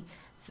can see,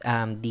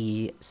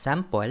 the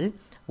sample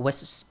was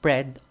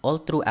spread all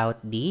throughout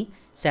the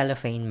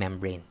cellophane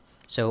membrane.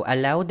 So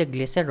allow the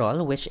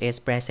glycerol, which is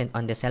present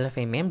on the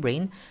cellophane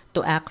membrane,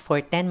 to act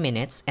for 10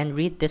 minutes and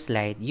read the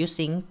slide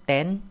using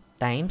 10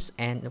 times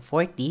and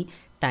 40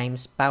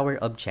 times power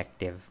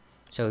objective.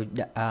 So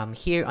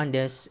here on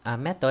this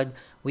method,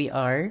 we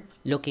are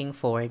looking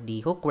for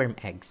the hookworm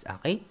eggs,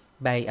 okay,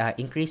 by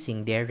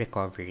increasing their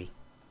recovery.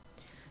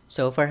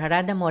 So for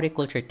Harada Mori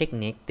culture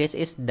technique, this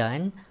is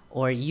done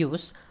or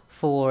used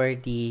for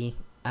the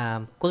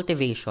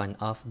cultivation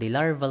of the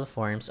larval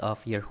forms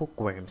of your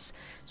hookworms.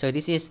 So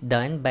this is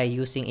done by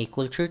using a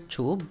culture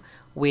tube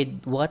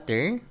with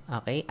water,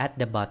 okay, at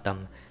the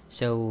bottom.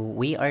 So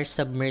we are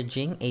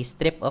submerging a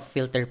strip of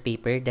filter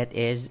paper that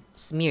is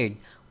smeared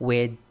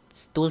with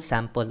stool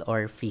sample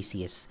or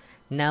feces.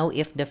 Now,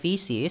 if the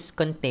feces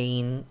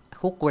contain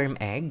hookworm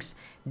eggs,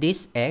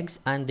 these eggs,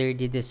 under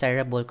the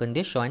desirable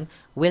condition,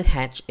 will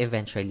hatch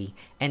eventually.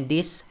 And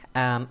these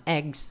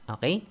eggs,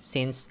 okay,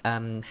 since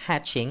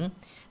hatching,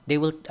 they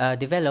will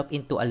develop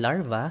into a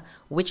larva,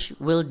 which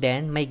will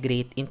then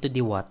migrate into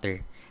the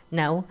water.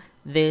 Now,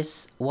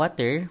 this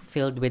water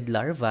filled with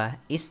larva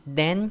is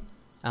then,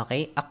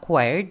 okay,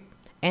 acquired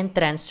and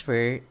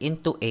transferred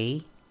into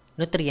a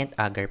nutrient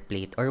agar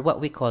plate, or what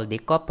we call the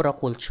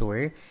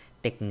coproculture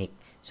technique.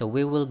 So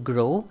we will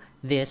grow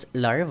this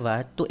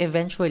larva to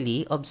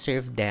eventually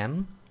observe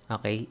them,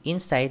 okay,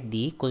 inside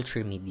the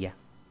culture media.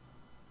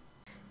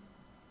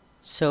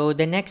 So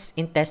the next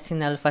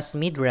intestinal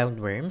phasmid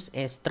roundworms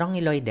is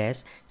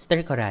Strongyloides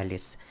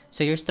stercoralis.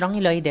 So your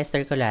Strongyloides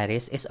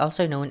stercoralis is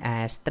also known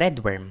as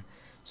threadworm.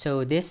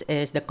 So this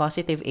is the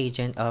causative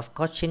agent of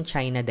Cochin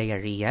China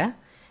diarrhea,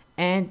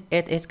 and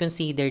it is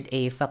considered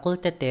a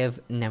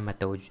facultative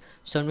nematode.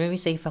 So when we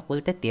say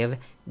facultative,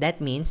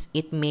 that means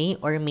it may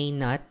or may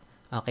not,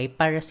 okay,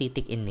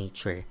 parasitic in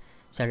nature.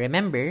 So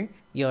remember,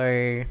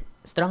 your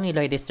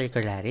Strongyloides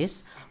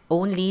stercoralis,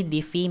 only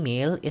the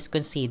female is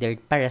considered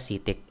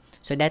parasitic.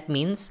 So that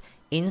means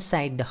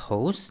inside the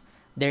host,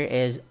 there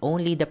is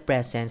only the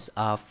presence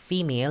of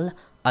female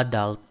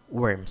adult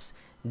worms.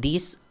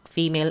 These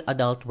female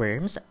adult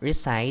worms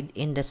reside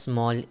in the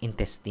small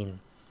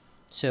intestine.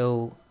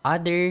 So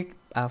other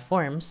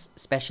forms,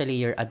 especially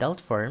your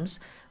adult forms,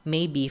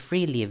 may be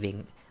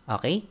free-living,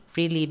 okay?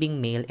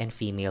 Free-living male and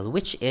female,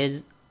 which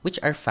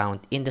are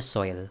found in the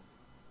soil.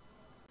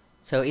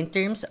 So in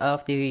terms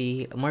of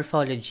the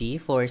morphology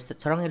for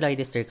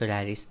Strongyloides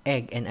stercoralis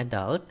egg and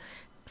adult,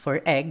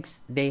 for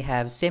eggs, they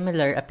have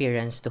similar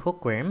appearance to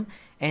hookworm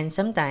and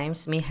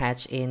sometimes may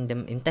hatch in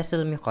the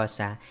intestinal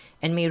mucosa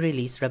and may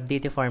release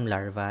rhabditiform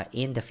larvae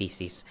in the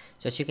feces.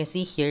 So as you can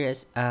see here,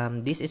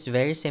 this is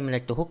very similar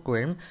to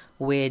hookworm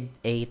with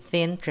a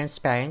thin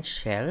transparent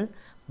shell,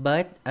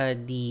 but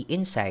the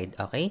inside,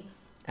 okay,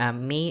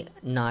 may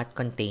not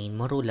contain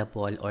morula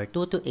ball or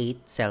 2 to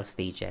 8 cell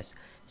stages.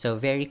 So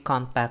very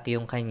compact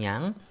yung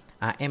kanyang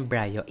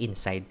embryo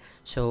inside.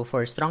 So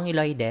for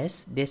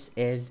Strongyloides, this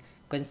is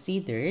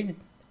considered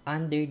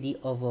under the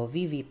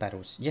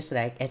ovoviviparous, just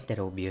like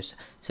Enterobius.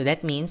 So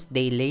that means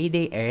they lay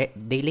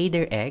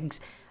their eggs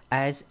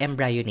as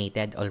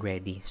embryonated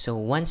already. So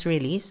once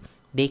released,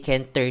 they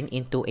can turn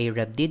into a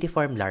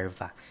rhabdidiform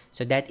larva.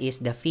 So that is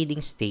the feeding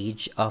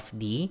stage of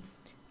the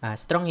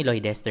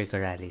Strongyloides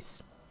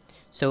stercoralis.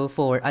 So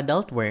for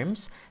adult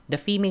worms, the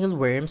female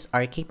worms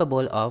are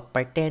capable of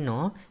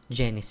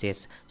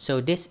parthenogenesis. So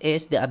this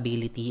is the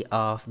ability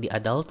of the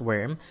adult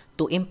worm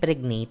to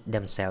impregnate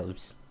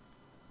themselves.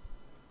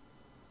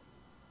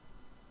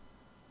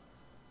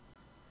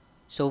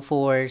 So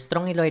for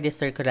Strongyloides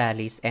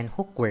stercoralis and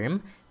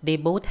hookworm, they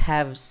both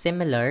have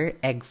similar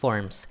egg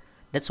forms.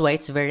 That's why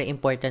it's very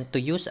important to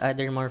use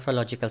other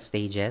morphological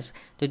stages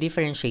to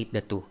differentiate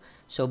the two.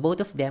 So both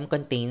of them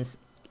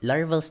contains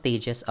larval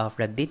stages of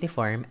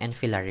rhabditiform and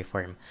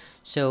filariform.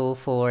 So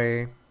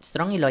for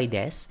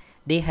Strongyloides,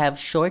 they have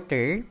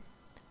shorter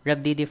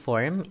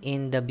rhabditiform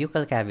in the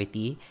buccal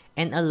cavity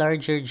and a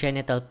larger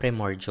genital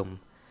primordium.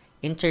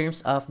 In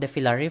terms of the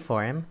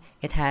filariform,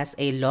 it has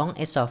a long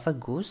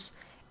esophagus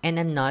and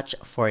a notched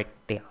forked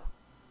tail.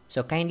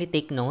 So kindly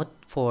take note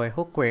for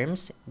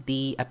hookworms,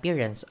 the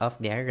appearance of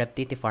their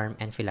rhabditiform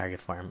and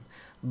filariform.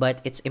 But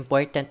it's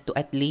important to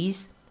at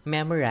least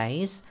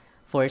memorize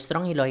for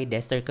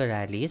Strongyloides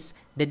trichuralis,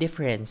 the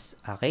difference,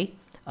 okay,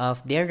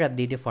 of their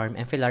rhabdidiform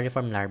and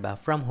filariform larvae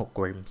from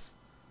hookworms.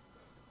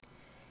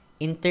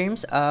 In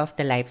terms of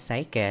the life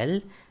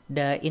cycle,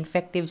 the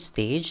infective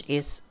stage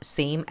is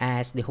same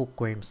as the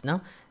hookworms,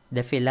 no?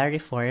 The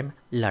filariform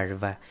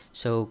larva.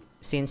 So,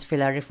 since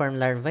filariform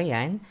larva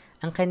yan,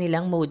 ang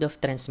kanilang mode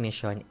of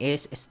transmission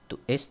is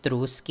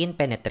through skin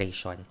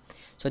penetration.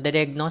 So, the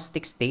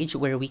diagnostic stage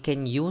where we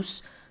can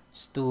use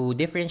to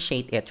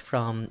differentiate it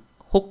from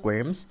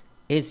hookworms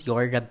is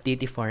your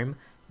rhabdidiform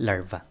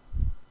larva.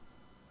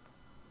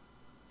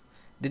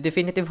 The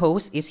definitive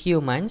host is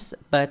humans,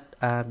 but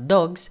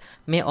dogs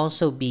may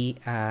also be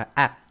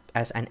act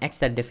as an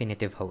extra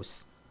definitive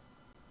host.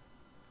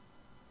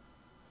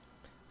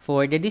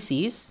 For the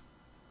disease,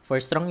 for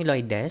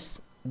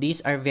Strongyloides,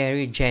 these are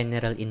very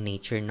general in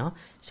nature, no?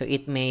 So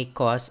it may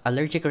cause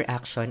allergic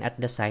reaction at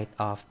the site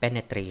of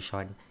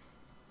penetration.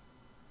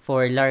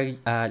 For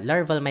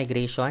larval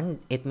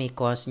migration, it may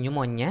cause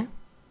pneumonia.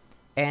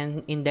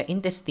 And in the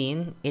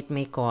intestine, it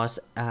may cause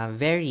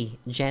very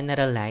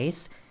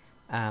generalized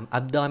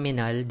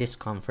abdominal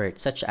discomfort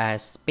such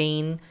as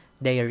pain,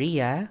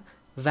 diarrhea,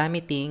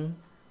 vomiting,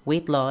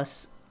 weight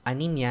loss,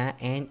 anemia,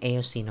 and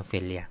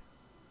eosinophilia.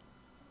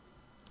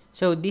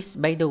 So this,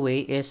 by the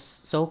way, is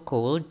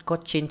so-called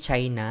Cochin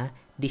China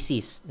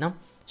disease, no?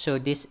 So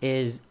this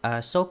is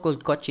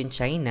so-called Cochin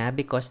China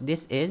because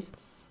this is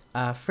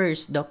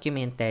first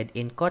documented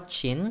in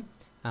Cochin,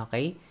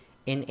 okay,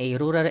 in a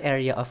rural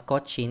area of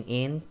Cochin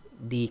in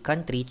the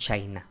country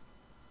China.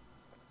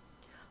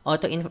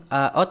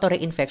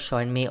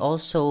 Auto-reinfection may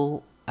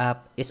also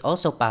is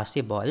also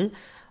possible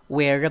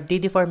where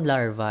rhabdidiform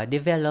larva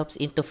develops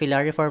into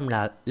filariform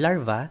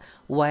larva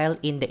while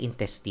in the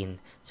intestine.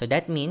 So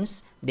that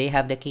means they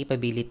have the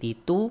capability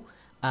to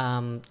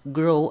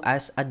grow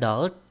as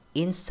adult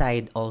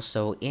inside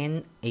also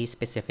in a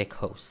specific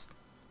host.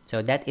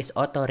 So that is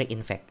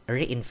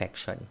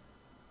auto-reinfection.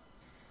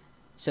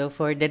 So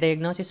for the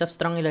diagnosis of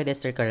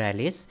Strongyloides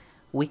trichuralis,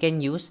 we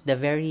can use the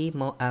very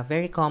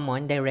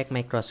common direct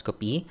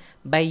microscopy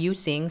by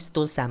using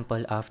stool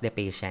sample of the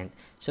patient.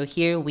 So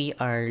here we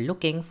are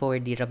looking for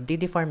the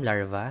rhabdidiform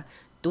larva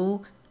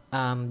to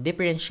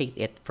differentiate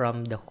it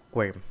from the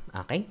hookworm.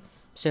 Okay?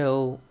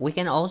 So we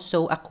can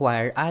also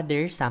acquire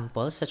other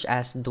samples such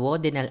as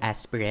duodenal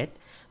aspirate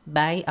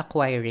by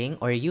acquiring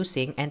or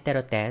using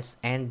enterotest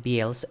and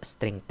Beale's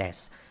string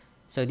test.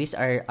 So these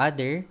are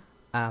other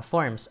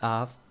forms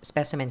of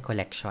specimen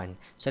collection.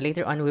 So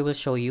later on, we will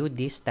show you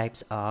these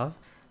types of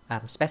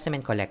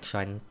specimen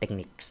collection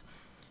techniques.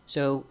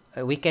 So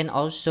we can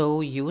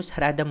also use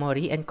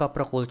Harada-Mori and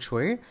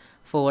coproculture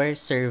for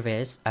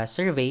surveys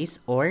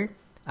or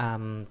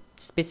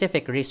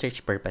specific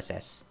research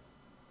purposes.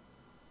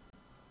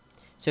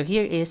 So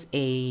here is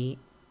a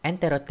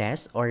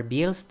enterotest or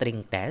Beale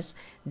string test.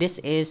 This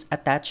is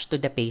attached to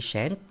the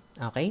patient,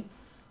 okay,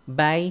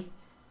 by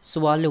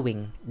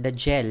swallowing the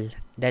gel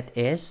that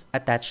is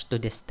attached to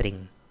the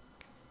string.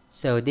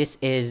 So this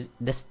is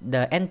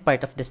the end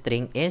part of the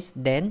string is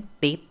then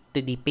taped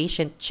to the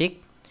patient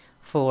cheek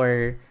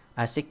for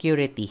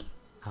security.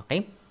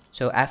 Okay,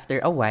 so after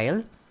a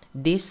while,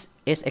 this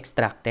is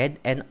extracted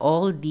and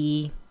all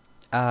the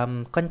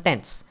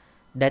contents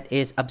that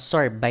is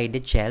absorbed by the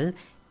gel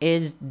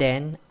is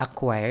then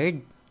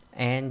acquired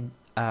and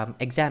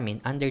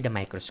examined under the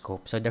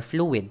microscope. So the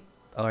fluid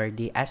or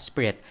the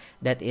aspirate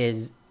that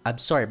is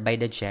absorbed by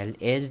the gel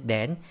is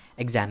then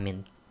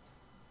examined.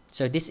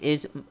 So this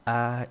is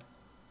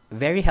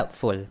very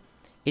helpful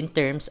in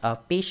terms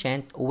of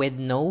patient with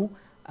no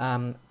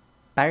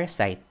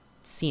parasite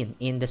seen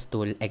in the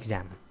stool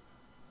exam.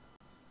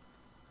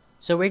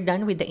 So we're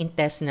done with the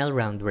intestinal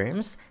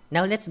roundworms.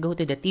 Now let's go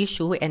to the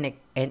tissue and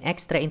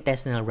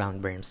extraintestinal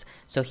roundworms.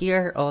 So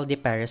here are all the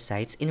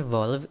parasites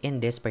involved in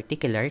this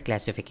particular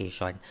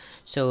classification.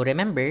 So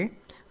remember,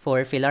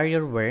 for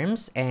filarial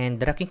worms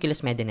and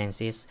Dracunculus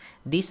medinensis,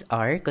 these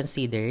are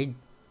considered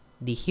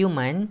the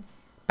human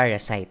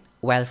parasite.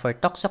 While for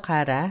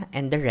Toxocara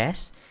and the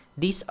rest,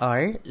 these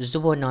are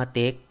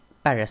zoonotic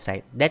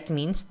parasite. That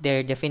means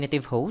their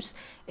definitive host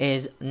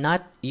is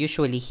not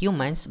usually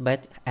humans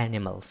but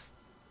animals.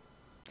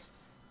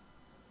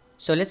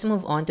 So let's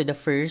move on to the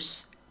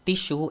first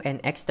tissue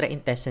and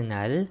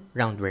extraintestinal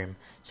roundworm.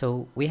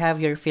 So we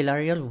have your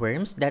filarial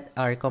worms that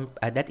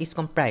is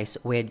comprised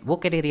with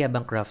Wuchereria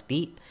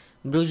bancrofti,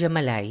 Brugia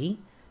malayi,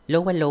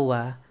 Loa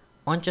loa,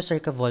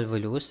 Onchocerca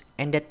volvulus,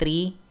 and the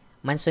 3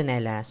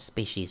 Mansonella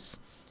species.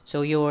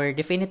 So your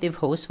definitive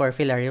host for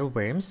filarial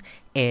worms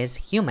is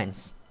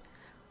humans.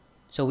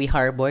 So we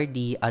harbor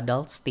the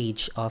adult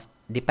stage of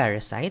the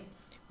parasite,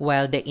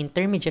 while the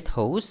intermediate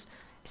host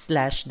 /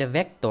 the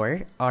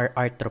vector are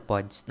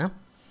arthropods. No?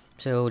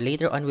 So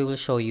later on, we will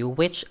show you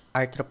which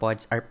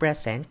arthropods are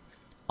present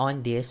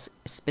on this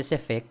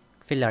specific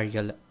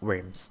filarial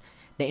worms.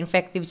 The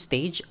infective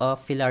stage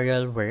of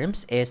filarial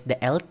worms is the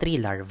L3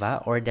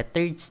 larva or the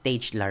third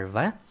stage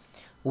larva,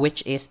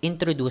 which is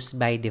introduced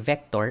by the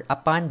vector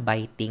upon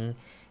biting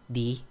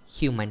the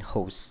human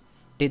host.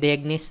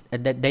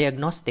 The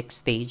diagnostic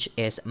stage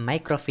is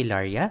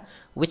microfilaria,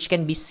 which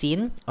can be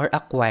seen or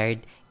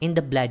acquired in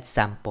the blood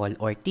sample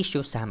or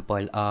tissue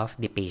sample of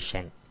the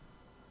patient.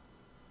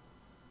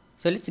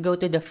 So let's go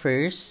to the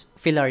first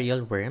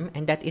filarial worm,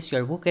 and that is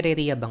your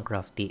Wuchereria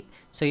bancrofti.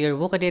 So your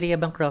Wuchereria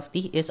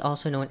bancrofti is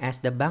also known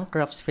as the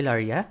Bancroft's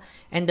filaria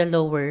and the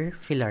lower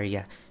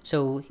filaria.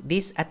 So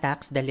this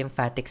attacks the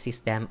lymphatic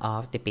system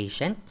of the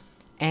patient,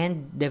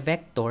 and the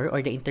vector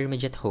or the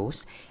intermediate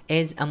host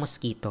is a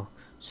mosquito.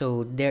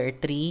 So there are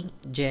three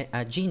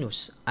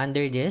genus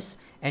under this,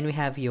 and we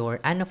have your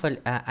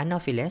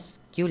Anopheles,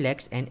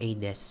 Culex, and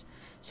Aedes.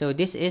 So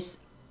this is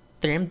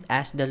termed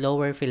as the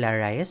lower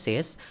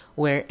filariasis,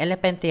 where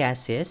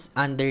elephantiasis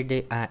under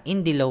the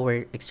in the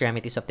lower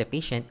extremities of the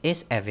patient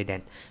is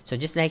evident. So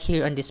just like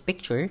here on this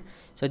picture,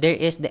 so there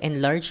is the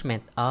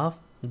enlargement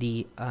of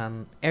the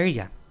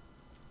area,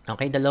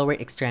 okay, the lower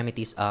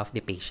extremities of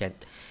the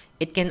patient.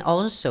 It can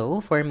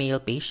also, for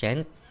male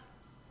patient,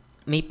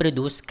 may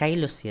produce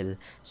chylocyle.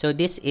 So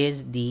this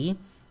is the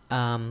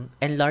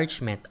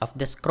enlargement of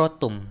the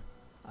scrotum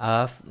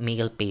of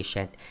male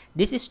patient.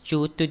 This is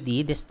due to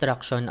the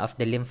destruction of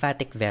the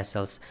lymphatic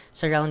vessels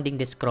surrounding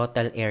the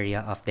scrotal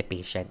area of the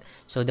patient.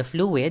 So the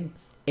fluid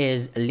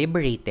is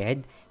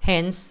liberated,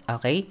 hence,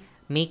 okay,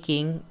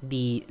 making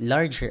the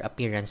larger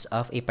appearance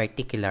of a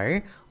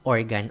particular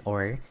organ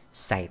or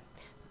site.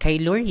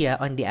 Chyluria,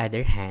 on the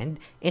other hand,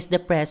 is the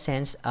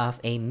presence of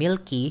a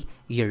milky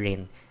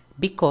urine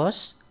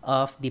because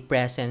of the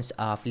presence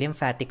of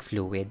lymphatic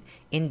fluid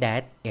in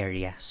that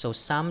area. So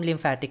some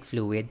lymphatic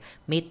fluid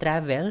may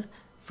travel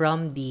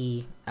from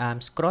the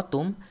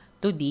scrotum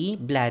to the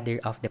bladder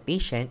of the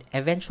patient,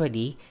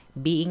 eventually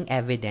being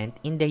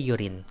evident in the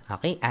urine,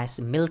 okay,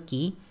 as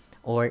milky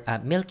or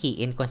milky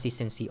in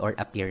consistency or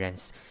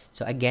appearance.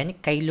 So again,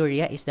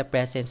 chyluria is the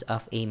presence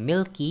of a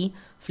milky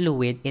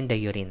fluid in the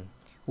urine,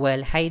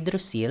 while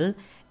hydrocele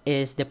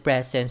is the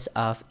presence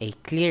of a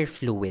clear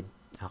fluid,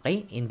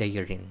 okay, in the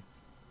urine.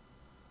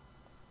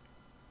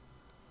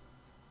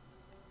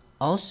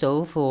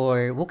 Also,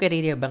 for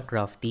Wuchereria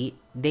bancrofti,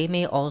 they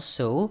may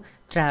also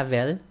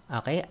travel,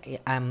 okay,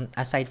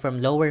 aside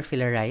from lower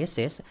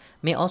filariasis,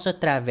 may also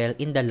travel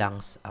in the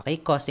lungs, okay,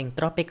 causing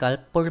tropical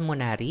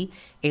pulmonary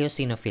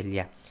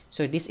eosinophilia.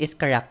 So this is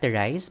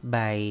characterized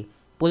by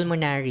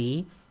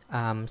pulmonary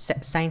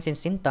signs and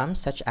symptoms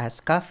such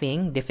as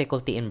coughing,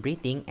 difficulty in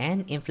breathing,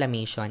 and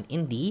inflammation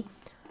in the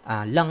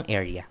lung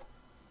area.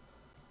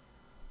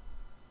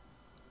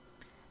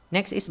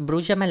 Next is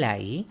Brugia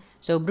malayi.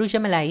 So Brugia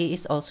malayi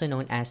is also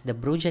known as the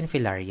Brugian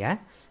filaria,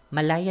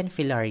 Malayan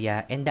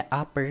filaria, and the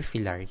upper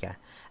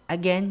filaria.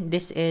 Again,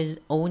 this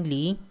is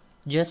only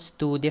just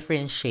to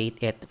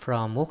differentiate it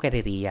from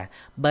Wuchereria,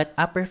 but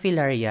upper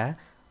filaria,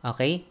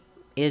 okay,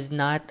 is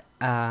not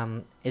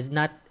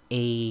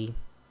a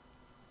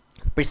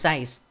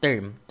precise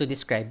term to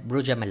describe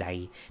Brugia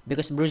malayi,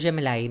 because Brugia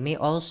malayi may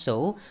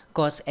also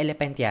cause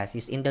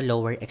elephantiasis in the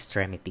lower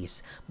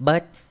extremities.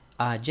 But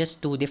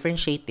just to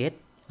differentiate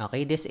it,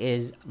 okay, this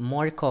is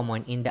more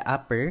common in the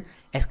upper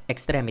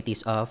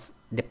extremities of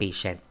the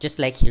patient, just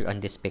like here on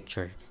this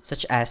picture,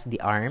 such as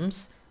the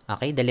arms,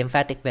 okay, the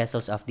lymphatic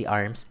vessels of the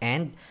arms,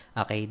 and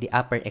okay, the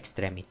upper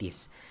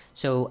extremities.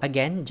 So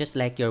again, just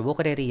like your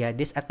Wuchereria,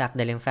 this attack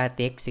the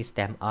lymphatic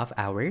system of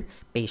our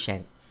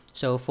patient.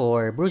 So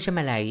for Brugia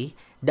malayi,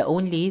 the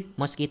only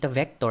mosquito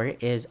vector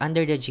is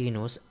under the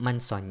genus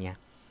Mansonia.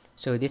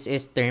 So this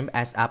is termed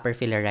as upper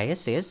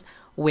filariasis,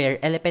 where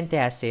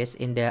elephantiasis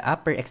in the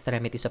upper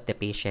extremities of the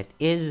patient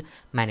is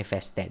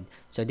manifested.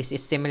 So this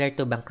is similar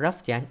to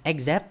Bancroftian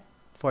except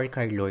for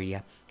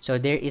Chyluria. So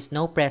there is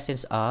no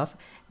presence of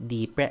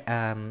the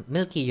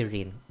milky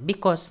urine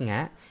because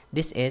nga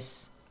this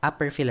is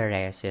upper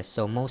filariasis.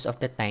 So most of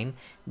the time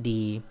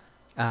the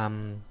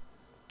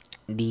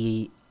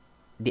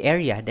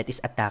area that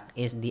is attacked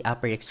is the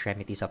upper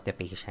extremities of the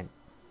patient.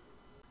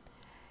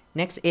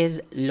 Next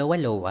is Loa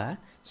loa.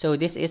 So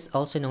this is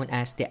also known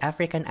as the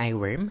African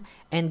eyeworm,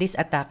 and this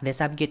attack the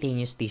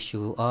subcutaneous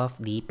tissue of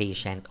the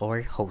patient or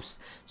host.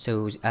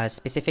 So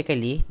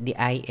specifically the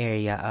eye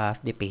area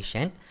of the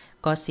patient,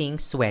 causing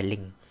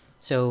swelling.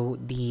 So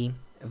the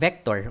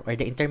vector or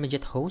the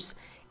intermediate host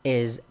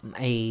is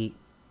a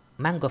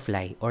mango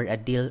fly or a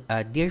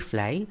deer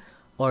fly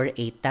or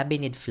a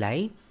tabinid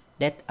fly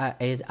that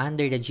is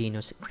under the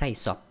genus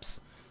Chrysops.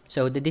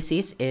 So the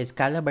disease is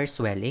calabar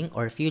swelling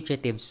or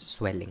fugitive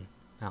swelling.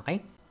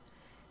 Okay?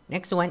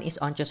 Next one is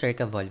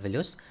Onchocerca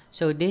volvulus.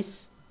 So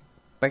this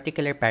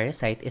particular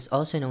parasite is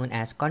also known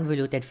as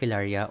convoluted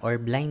filaria or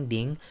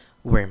blinding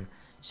worm.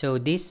 So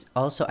this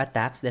also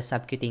attacks the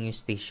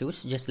subcutaneous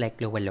tissues just like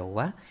Loa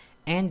loa,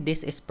 and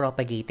this is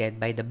propagated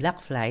by the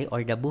black fly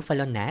or the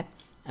buffalo gnat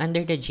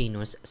under the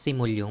genus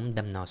Simulium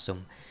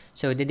damnosum.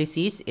 So the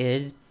disease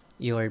is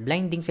your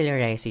blinding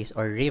filariasis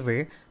or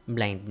river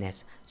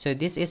blindness. So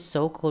this is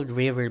so-called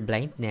river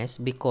blindness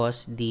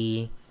because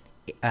the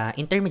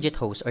intermediate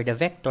host or the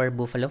vector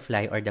buffalo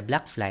fly or the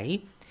black fly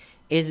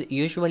is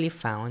usually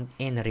found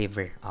in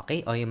river,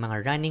 okay, o yung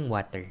mga running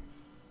water.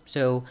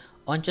 So,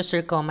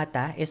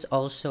 onchocercomata is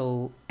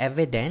also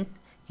evident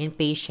in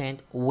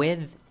patient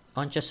with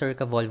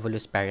onchocerca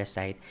volvulus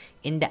parasite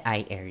in the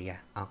eye area.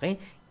 Okay?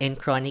 In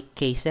chronic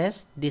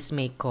cases, this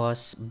may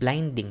cause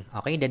blinding.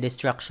 Okay? The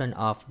destruction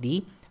of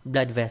the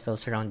blood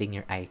vessels surrounding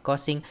your eye,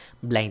 causing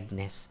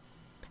blindness.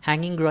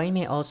 Hanging groin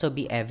may also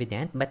be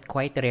evident but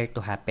quite rare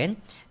to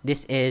happen.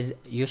 This is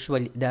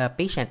usually the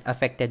patient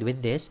affected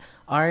with this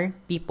are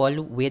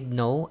people with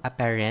no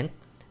apparent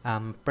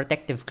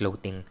protective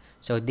clothing.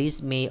 So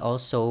this may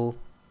also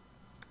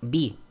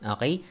be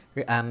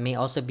may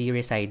also be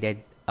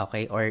resided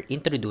or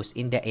introduced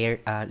in the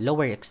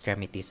lower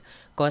extremities,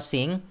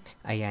 causing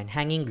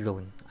hanging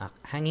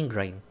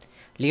groin.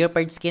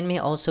 Leopard skin may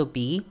also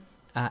be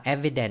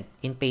evident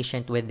in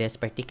patient with this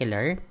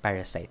particular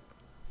parasite.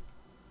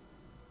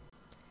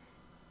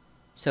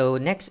 So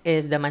next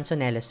is the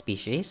Manzonella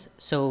species.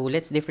 So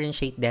let's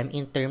differentiate them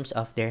in terms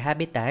of their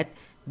habitat,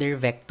 their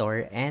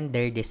vector, and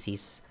their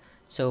disease.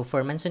 So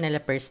for Manzonella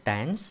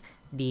perstans,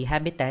 the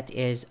habitat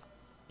is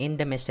in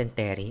the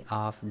mesentery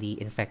of the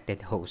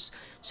infected host.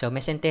 So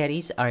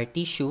mesenteries are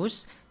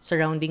tissues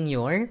surrounding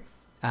your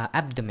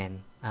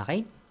abdomen.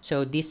 Okay?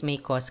 So this may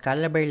cause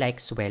calabar-like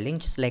swelling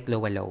just like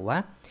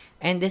loa-loa.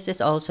 And this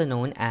is also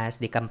known as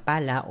the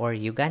Kampala or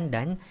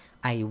Ugandan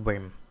eye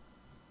worm.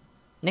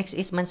 Next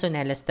is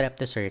Manzonella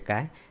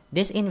streptocerca.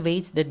 This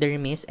invades the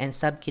dermis and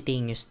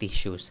subcutaneous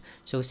tissues.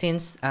 So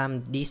since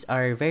these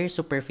are very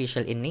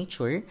superficial in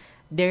nature,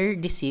 their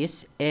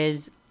disease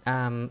is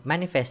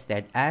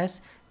manifested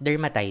as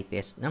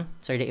dermatitis. No?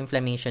 So the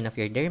inflammation of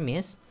your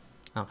dermis,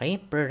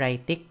 okay,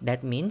 pruritic,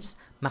 that means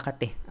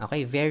makate.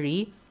 Okay,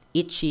 very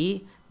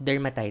itchy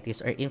dermatitis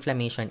or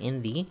inflammation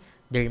in the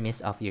dermis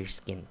of your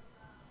skin.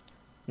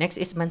 Next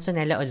is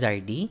Manzonella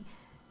ozardi.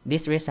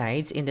 This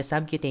resides in the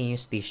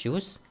subcutaneous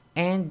tissues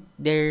and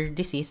their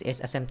disease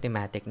is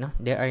asymptomatic. No?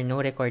 There are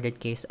no recorded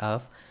case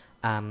of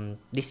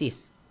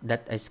disease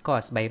that is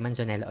caused by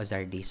Manzonella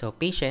ozardi. So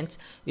patients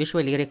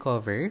usually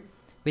recover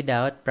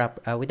without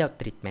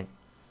treatment.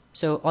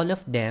 So all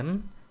of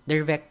them,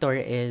 their vector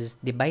is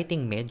the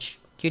biting midge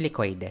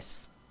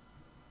culicoides.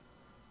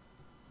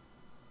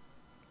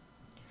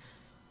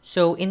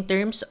 So in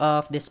terms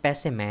of the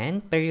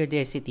specimen,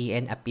 periodicity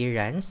and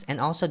appearance, and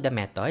also the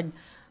method,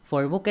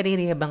 for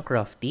Wuchereria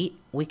bancrofti,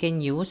 we can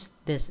use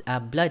this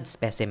blood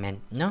specimen.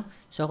 No?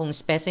 So kung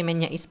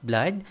specimen niya is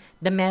blood,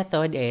 the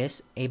method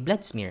is a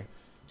blood smear.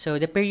 So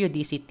the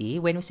periodicity,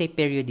 when we say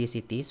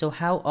periodicity, so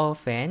how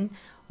often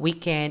we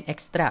can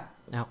extract,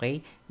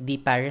 okay, the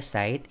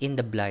parasite in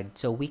the blood.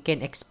 So we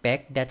can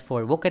expect that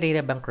for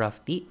Wuchereria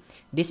bancrofti,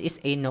 this is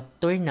a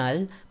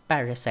nocturnal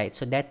parasite.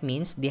 So that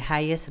means the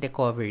highest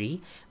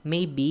recovery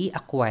may be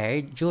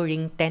acquired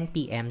during 10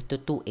 p.m. to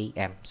 2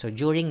 a.m. So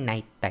during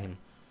nighttime.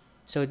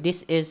 So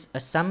this is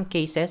some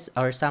cases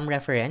or some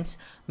reference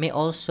may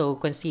also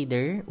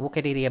consider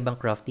Wuchereria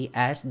bancrofti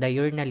as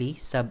diurnally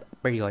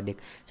subperiodic.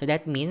 So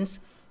that means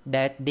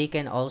that they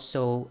can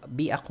also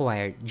be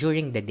acquired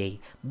during the day.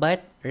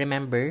 But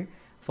remember,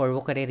 for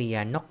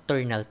Wuchereria,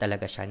 nocturnal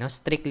talaga siya. No?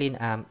 Strictly,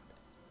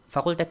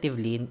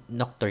 facultatively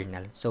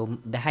nocturnal. So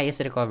the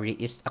highest recovery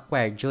is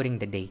acquired during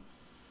the day.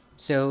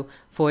 So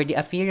for the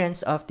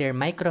appearance of their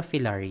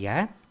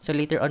microfilaria, so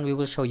later on we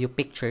will show you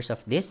pictures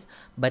of this.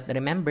 But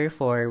remember,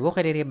 for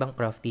Wuchereria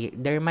bancrofti,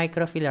 their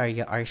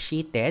microfilaria are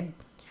sheeted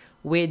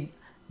with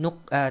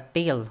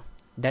tail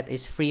that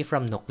is free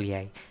from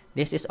nuclei.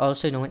 This is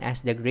also known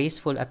as the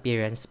graceful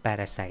appearance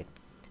parasite.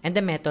 And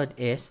the method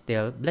is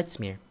still blood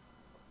smear.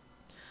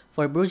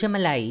 For Brugia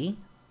malai,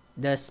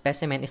 the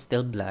specimen is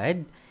still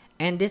blood,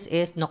 and this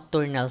is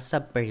nocturnal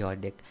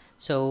subperiodic.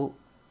 So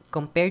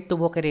compared to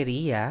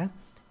Wuchereria,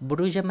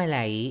 Brugia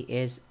malai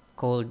is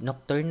called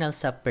nocturnal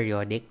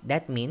subperiodic.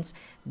 That means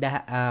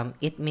that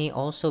it may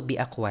also be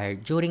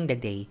acquired during the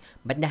day,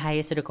 but the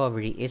highest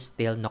recovery is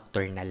still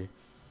nocturnal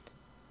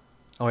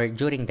or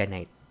during the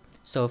night.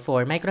 So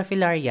for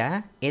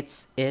microfilaria, it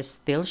is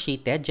still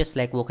sheeted just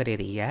like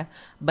Wuchereria,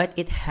 but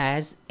it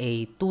has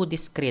a two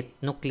discrete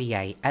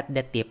nuclei at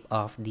the tip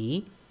of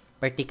the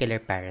particular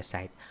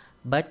parasite.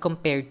 But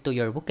compared to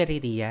your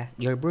Wuchereria,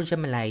 your Brugia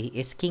malai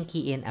is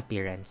kinky in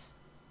appearance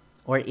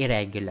or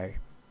irregular.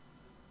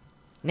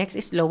 Next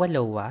is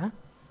loa-loa.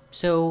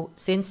 So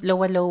since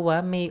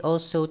loa-loa may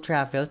also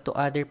travel to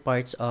other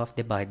parts of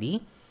the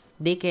body,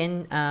 they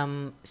can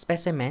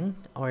specimen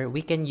or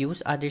we can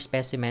use other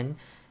specimen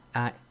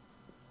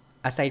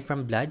aside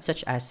from blood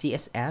such as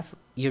CSF,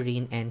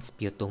 urine, and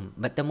sputum.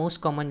 But the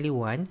most commonly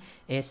one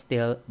is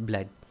still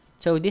blood.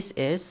 So this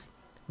is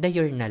the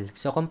urinal.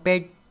 So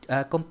compared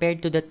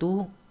to the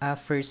two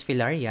first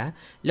filaria,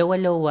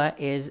 loa-loa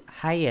is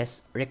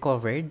highest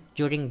recovered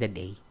during the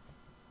day.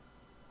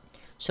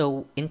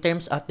 So in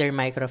terms of their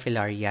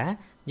microfilaria,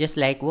 just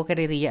like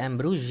Wuchereria and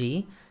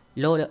Brugia,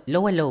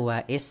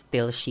 loa-loa is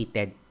still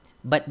sheeted,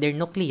 but their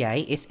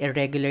nuclei is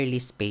irregularly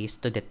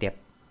spaced to the tip.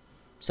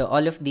 So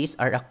all of these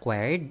are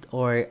acquired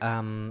or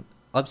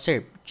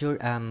observed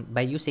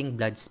by using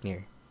blood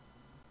smear.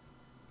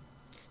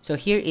 So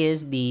here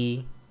is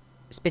the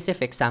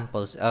specific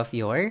samples of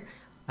your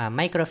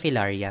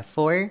microfilaria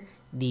for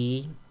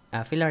the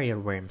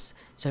filarial worms.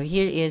 So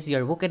here is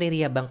your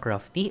Wuchereria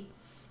bancrofti.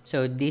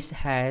 So this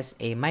has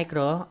a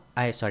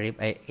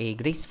a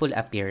graceful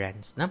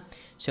appearance. No?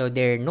 So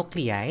their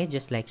nuclei,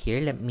 just like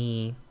here, let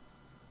me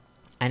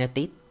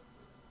annotate.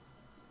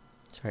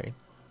 Sorry.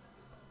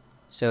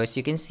 So as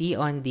you can see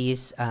on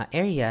this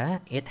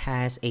area, it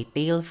has a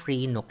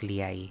tail-free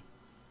nuclei.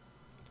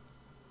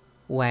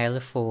 While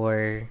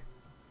for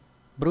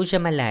Brugia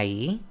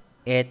malai,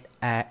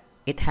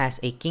 it has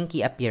a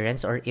kinky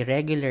appearance or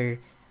irregular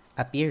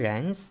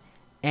appearance,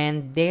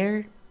 and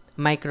their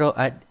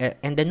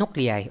and the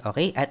nuclei,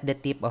 okay, at the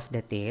tip of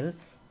the tail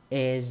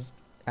is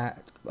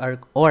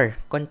or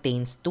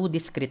contains two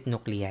discrete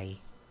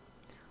nuclei.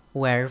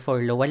 Where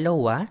for Loa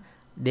loa,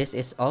 this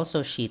is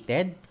also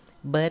sheeted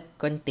but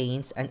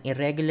contains an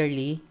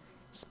irregularly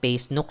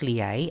spaced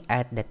nuclei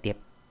at the tip,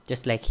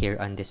 just like here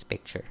on this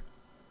picture.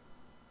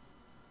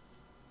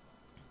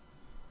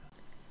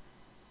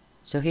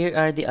 So here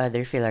are the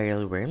other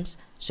filarial worms.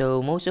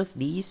 So most of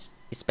these,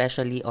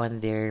 especially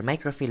on their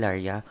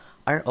microfilaria,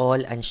 are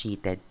all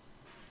unsheeted.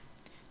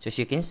 So as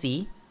you can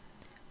see,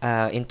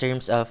 in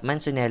terms of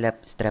Manzonella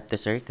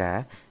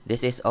streptocerca,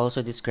 this is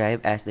also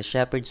described as the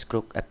shepherd's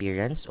crook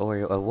appearance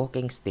or a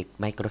walking stick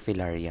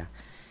microfilaria.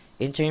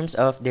 In terms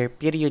of their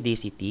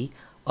periodicity,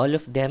 all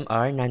of them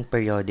are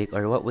non-periodic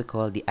or what we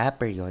call the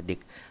aperiodic.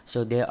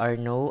 So there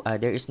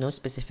is no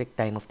specific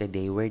time of the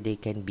day where they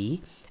can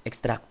be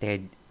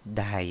extracted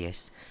the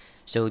highest.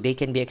 So they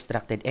can be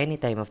extracted any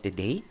time of the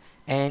day.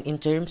 And in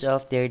terms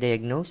of their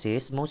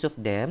diagnosis, most of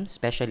them,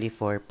 especially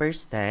for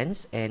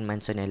perstans and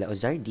Manzonella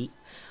ozardi,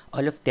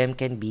 all of them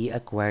can be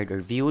acquired or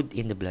viewed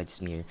in the blood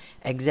smear,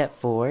 except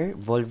for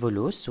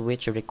volvulus,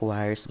 which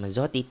requires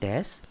Mazotti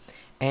test,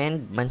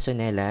 and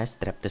Manzonella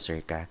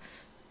streptocerca.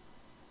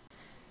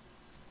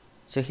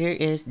 So here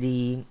is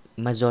the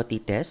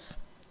Mazotti test.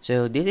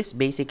 So this is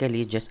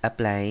basically just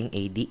applying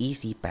a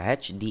DEC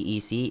patch.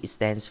 DEC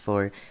stands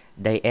for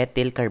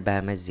diethyl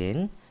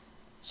carbamazine.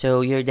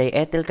 So your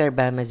diethyl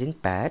carbamazine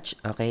patch,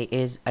 okay,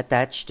 is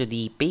attached to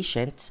the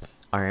patient's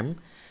arm.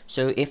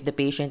 So if the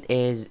patient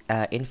is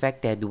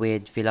infected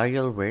with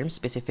filarial worms,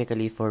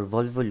 specifically for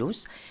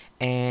volvulus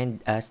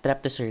and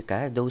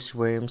streptocerca, those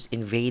worms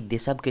invade the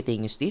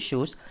subcutaneous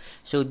tissues.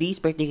 So these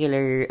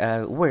particular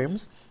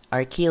worms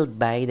are killed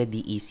by the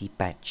DEC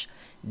patch.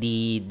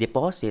 The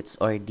deposits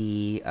or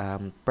the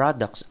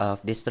products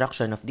of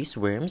destruction of these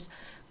worms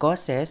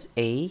causes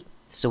a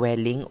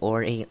swelling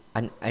or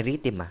an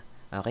erythema,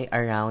 okay,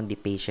 around the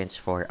patient's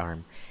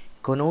forearm,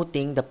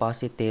 connoting the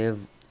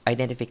positive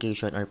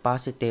identification or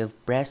positive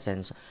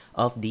presence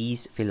of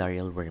these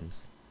filarial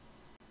worms.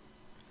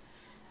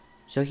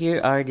 So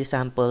here are the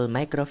sample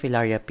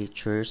microfilaria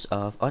pictures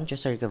of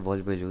Onchocerca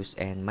volvulus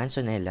and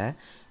Manzonella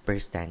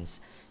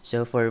perstans.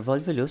 So for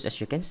volvulus, as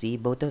you can see,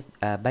 both of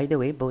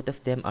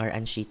them are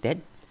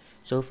unsheeted.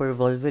 So for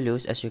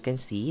volvulus, as you can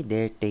see,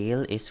 their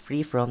tail is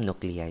free from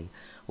nuclei,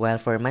 while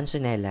for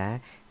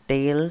Manzonella,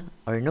 tail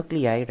or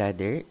nuclei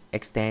rather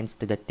extends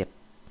to the tip.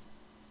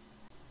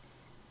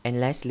 And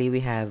lastly,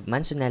 we have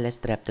Manzonella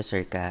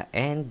streptocerca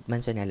and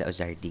Manzonella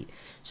ozardi.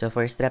 So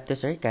for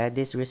streptocerca,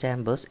 this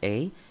resembles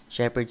a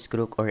shepherd's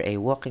crook or a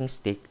walking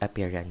stick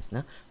appearance,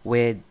 no?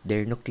 With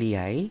their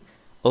nuclei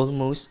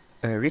almost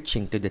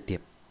reaching to the tip.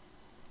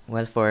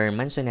 While for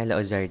Manzonella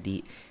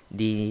ozardi,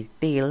 the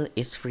tail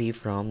is free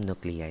from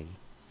nuclei.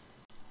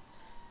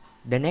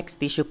 The next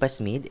tissue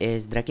phasmid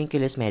is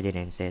Dracunculus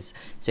medinensis.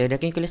 So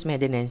Dracunculus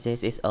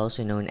medinensis is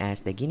also known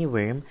as the guinea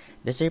worm,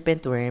 the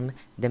serpent worm,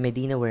 the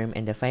Medina worm,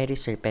 and the fiery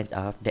serpent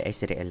of the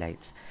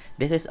Israelites.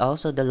 This is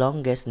also the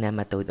longest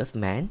nematode of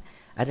man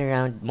at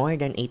around more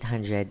than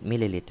 800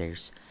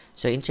 milliliters.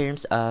 So in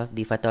terms of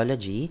the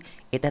pathology,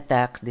 it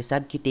attacks the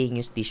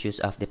subcutaneous tissues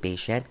of the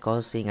patient,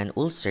 causing an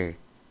ulcer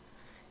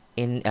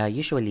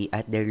usually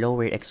at their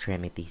lower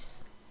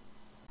extremities.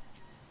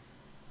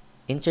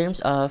 In terms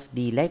of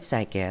the life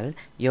cycle,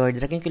 your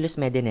Dracunculus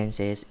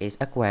medinensis is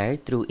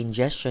acquired through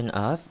ingestion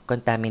of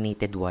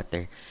contaminated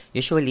water,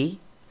 usually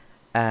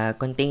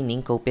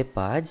containing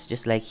copepods,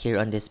 just like here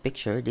on this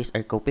picture. These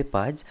are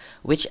copepods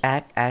which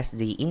act as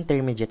the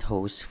intermediate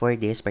host for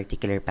this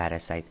particular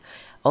parasite.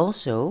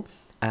 Also,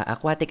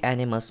 aquatic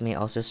animals may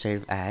also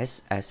serve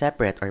as a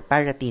separate or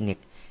parathenic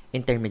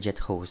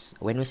intermediate hosts.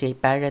 When we say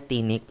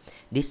parathenic,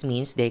 this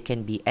means they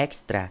can be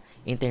extra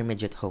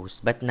intermediate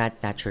hosts but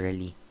not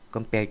naturally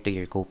compared to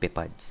your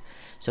copepods.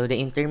 So the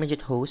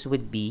intermediate host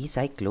would be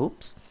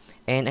cyclopes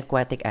and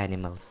aquatic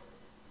animals.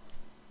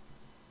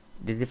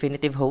 The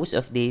definitive host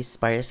of this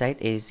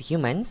parasite is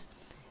humans,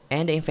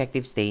 and the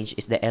infective stage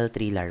is the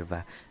L3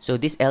 larva. So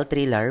this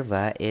L3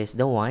 larva is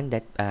the one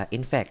that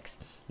infects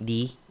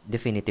the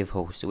definitive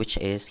host, which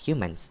is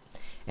humans.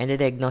 And the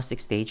diagnostic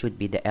stage would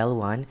be the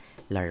L1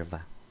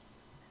 larva.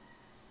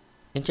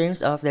 In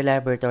terms of the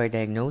laboratory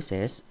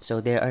diagnosis,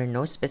 so there are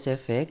no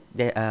specific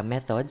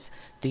methods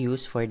to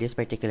use for this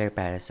particular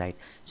parasite.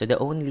 So the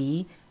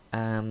only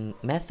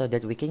method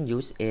that we can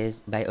use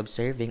is by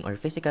observing or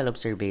physical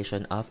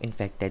observation of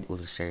infected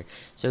ulcer.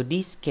 So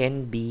this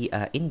can be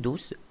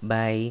induced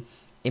by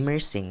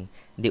immersing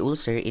the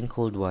ulcer in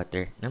cold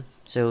water. No?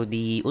 So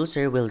the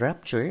ulcer will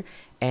rupture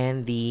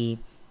and the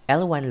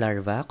L1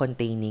 larva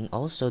containing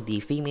also the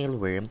female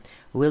worm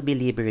will be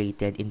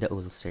liberated in the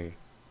ulcer.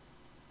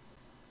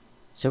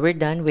 So we're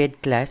done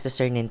with class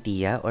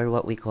Secernentia, or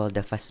what we call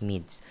the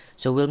phasmids.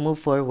 So we'll move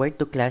forward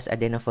to class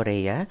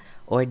Adenophorea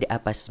or the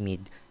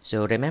aphasmid.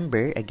 So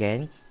remember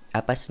again,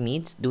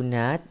 aphasmids do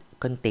not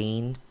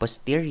contain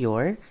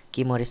posterior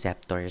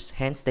chemoreceptors,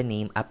 hence the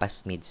name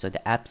aphasmid. So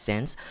the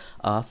absence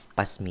of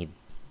phasmid.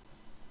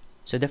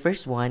 So the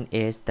first one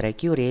is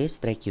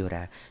Trichuris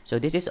trichura. So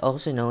this is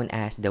also known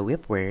as the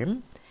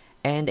whipworm,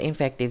 and the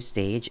infective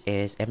stage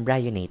is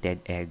embryonated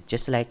egg,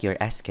 just like your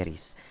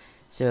ascaris.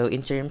 So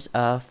in terms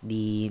of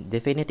the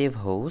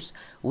definitive host,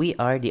 we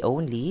are the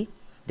only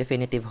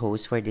definitive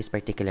host for this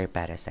particular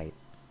parasite.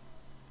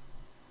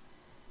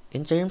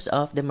 In terms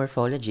of the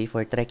morphology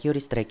for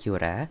Trichuris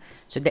trichura,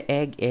 so the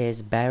egg is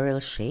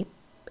barrel-shaped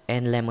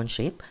and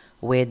lemon-shaped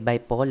with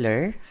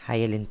bipolar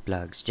hyaline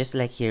plugs, just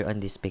like here on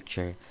this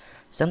picture.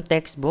 Some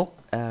textbook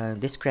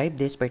describe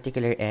this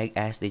particular egg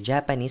as the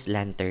Japanese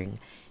lantern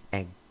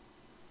egg.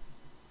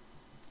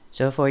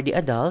 So for the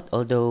adult,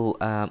 although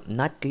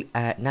not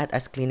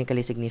as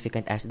clinically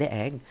significant as the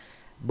egg,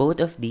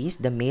 both of these,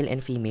 the male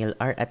and female,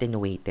 are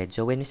attenuated.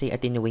 So when we say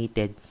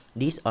attenuated,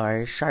 these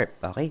are sharp,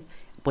 okay,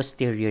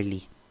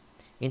 posteriorly.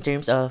 In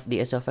terms of the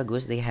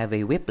esophagus, they have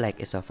a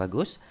whip-like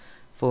esophagus.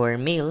 For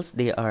males,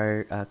 they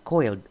are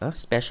coiled,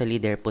 especially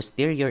their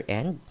posterior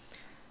end,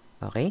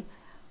 okay,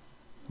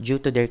 due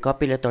to their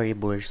copulatory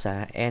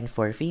bursa. And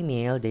for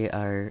female, they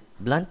are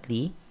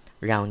bluntly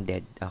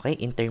rounded, okay,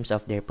 in terms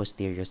of their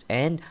posteriors.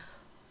 And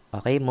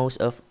okay,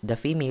 most of the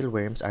female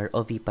worms are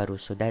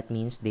oviparous, so that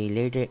means they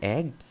lay their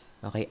egg,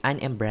 okay,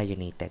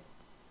 unembryonated.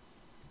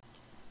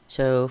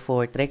 So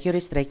for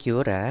Trichuris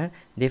trichura,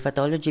 the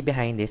pathology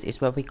behind this is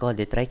what we call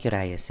the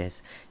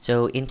trichuriasis.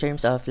 So in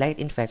terms of light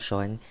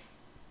infection,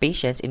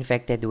 patients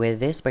infected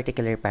with this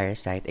particular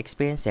parasite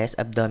experiences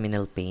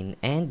abdominal pain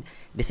and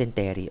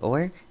dysentery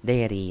or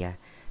diarrhea.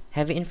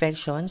 Heavy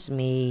infections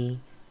may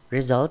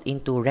result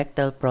into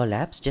rectal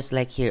prolapse, just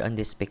like here on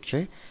this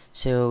picture.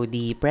 So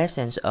the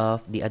presence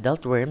of the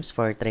adult worms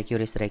for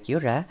Trichuris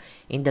trichura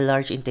in the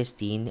large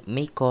intestine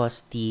may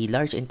cause the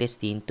large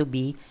intestine to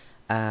be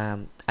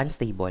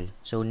unstable,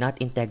 so not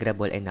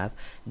integrable enough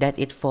that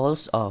it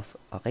falls off,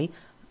 okay,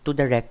 to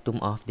the rectum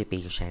of the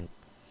patient.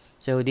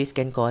 So this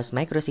can cause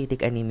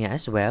microcytic anemia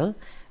as well,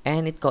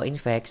 and it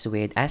co-infects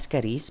with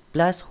ascaris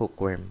plus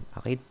hookworm.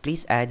 Okay,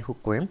 please add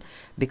hookworm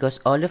because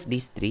all of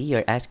these three,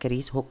 your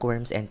ascaris,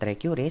 hookworms, and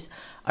trichuris,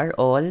 are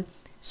all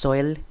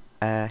soil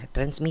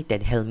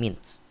transmitted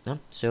helminths. No?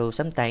 So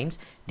sometimes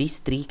these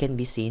three can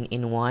be seen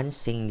in one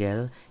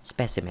single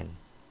specimen.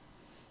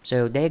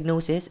 So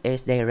diagnosis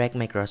is direct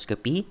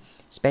microscopy,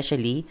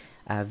 especially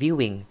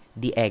viewing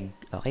the egg,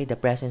 okay, the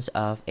presence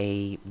of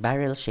a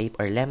barrel-shaped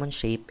or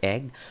lemon-shaped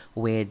egg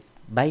with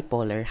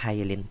bipolar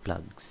hyaline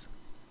plugs.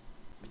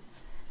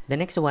 The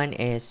next one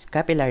is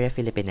Capillaria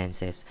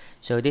philippinensis.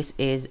 So this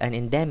is an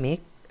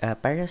endemic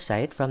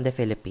parasite from the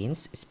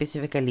Philippines,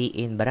 specifically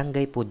in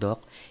Barangay Pudok,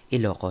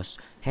 Ilocos,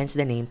 hence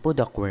the name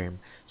Pudok worm.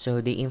 So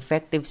the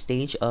infective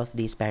stage of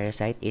this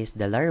parasite is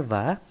the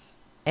larva,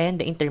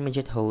 and the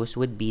intermediate host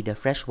would be the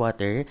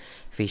freshwater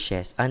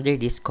fishes under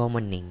this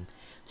common name.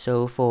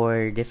 So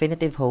for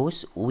definitive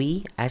host,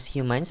 we as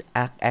humans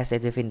act as a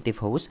definitive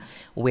host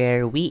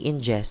where we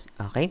ingest,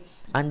 okay,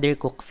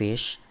 undercooked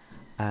fish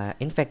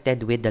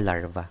infected with the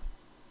larva.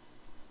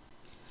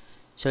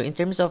 So in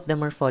terms of the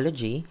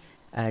morphology,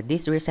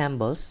 this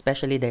resembles,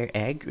 especially their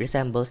egg,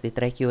 resembles the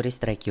Trichuris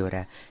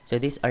trichura. So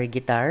these are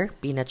guitar,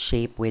 peanut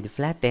shape with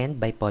flattened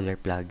bipolar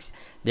plugs.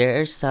 There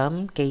are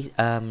some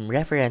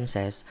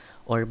references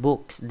or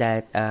books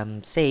that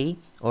say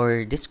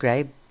or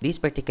describe this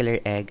particular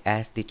egg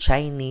as the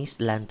Chinese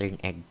lantern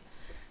egg.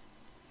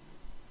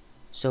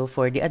 So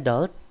for the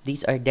adult,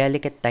 these are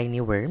delicate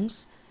tiny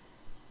worms.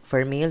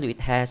 For male,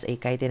 it has a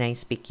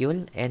chitinized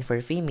spicule, and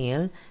for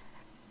female,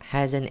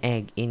 has an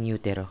egg in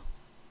utero.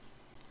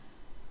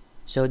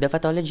 So the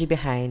pathology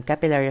behind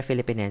Capillaria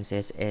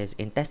philippinensis is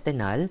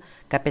intestinal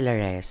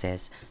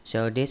capillariasis.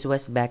 So this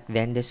was back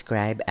then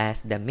described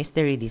as the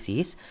mystery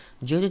disease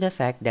due to the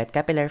fact that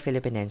Capillaria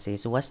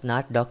philippinensis was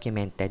not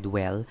documented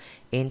well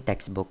in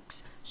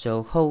textbooks.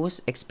 So host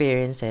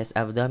experiences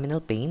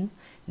abdominal pain,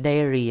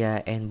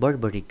 diarrhea, and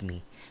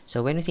borborygmi.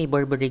 So when we say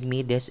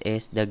borborygmi, this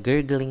is the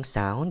gurgling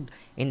sound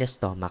in the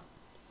stomach.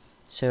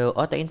 So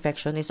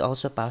autoinfection is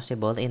also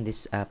possible in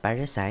this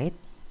parasite.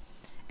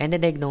 And the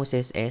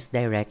diagnosis is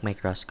direct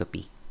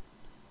microscopy.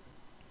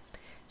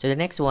 So the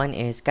next one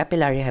is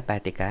Capillaria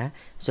hepatica.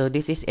 So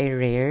this is a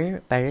rare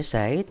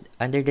parasite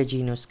under the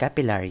genus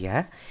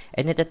Capillaria,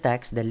 and it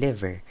attacks the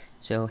liver.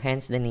 So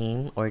hence the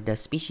name or the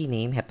species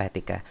name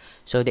hepatica.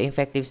 So the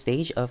infective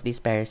stage of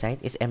this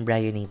parasite is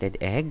embryonated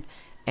egg,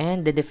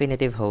 and the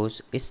definitive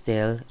host is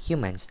still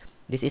humans.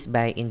 This is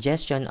by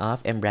ingestion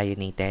of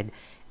embryonated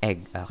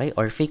egg, okay,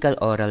 or fecal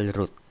oral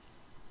route.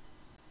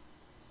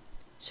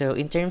 So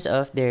in terms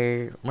of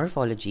their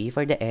morphology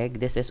for the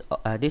egg, this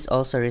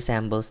also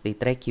resembles the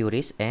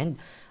Trichuris and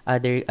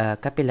other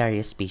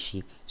Capillaria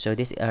species. So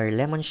these are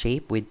lemon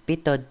shape with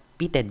pitted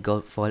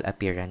gulfball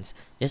appearance,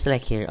 just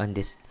like here on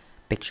this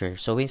picture.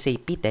 So when we say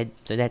pitted,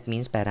 so that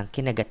means parang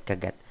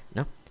kinagat-kagat,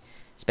 no?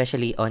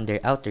 Especially on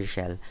their outer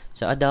shell.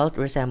 So adult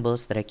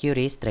resembles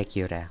Trichuris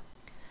trichura.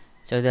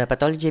 So the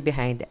pathology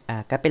behind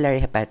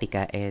capillary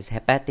hepatica is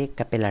hepatic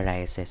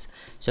capillariasis.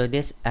 So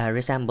this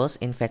resembles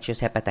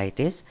infectious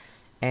hepatitis,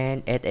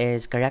 and it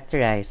is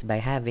characterized by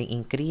having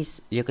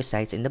increased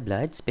leukocytes in the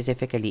blood,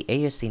 specifically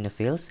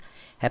eosinophils,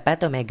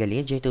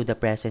 hepatomegaly due to the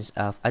presence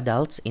of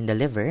adults in the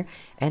liver,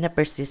 and a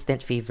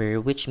persistent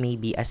fever which may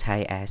be as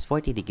high as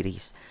 40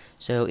 degrees.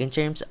 So in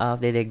terms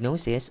of the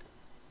diagnosis,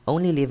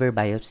 only liver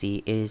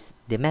biopsy is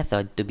the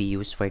method to be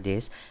used for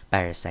this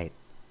parasite.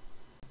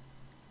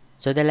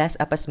 So the last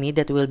aphasmid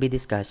that we'll be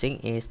discussing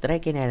is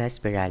Trichinella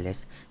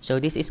spiralis. So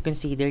this is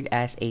considered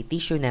as a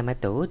tissue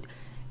nematode,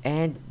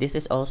 and this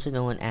is also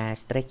known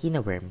as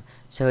trichina worm.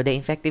 So the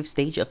infective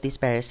stage of this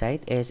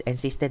parasite is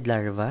encysted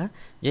larva,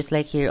 just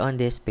like here on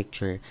this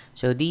picture.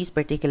 So these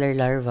particular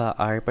larvae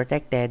are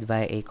protected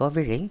by a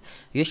covering,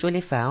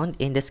 usually found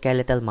in the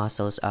skeletal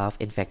muscles of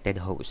infected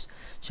hosts.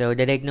 So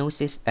the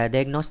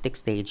diagnostic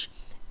stage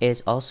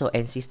is also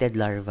encysted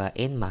larva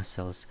in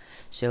muscles.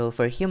 So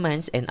for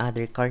humans and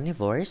other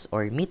carnivores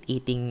or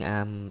meat-eating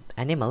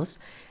animals,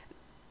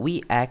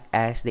 we act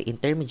as the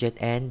intermediate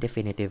and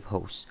definitive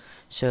host.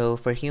 So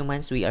for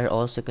humans, we are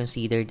also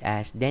considered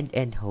as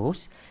dead-end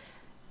hosts,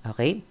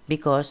 okay?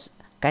 Because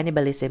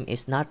cannibalism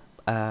is not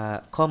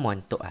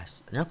common to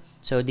us, no?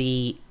 So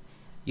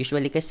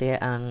usually kasi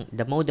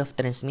the mode of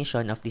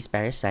transmission of this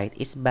parasite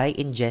is by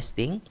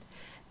ingesting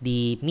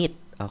the meat,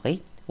 okay?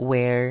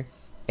 Where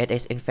it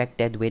is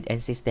infected with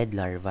encysted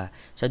larva.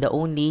 So the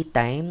only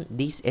time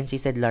these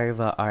encysted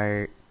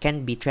larvae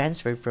can be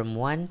transferred from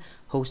one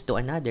host to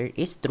another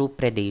is through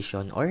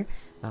predation or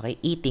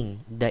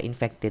eating the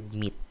infected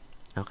meat.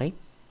 Okay?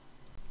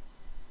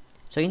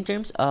 So in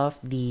terms of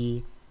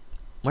the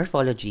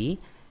morphology,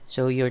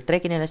 so your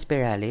Trichinella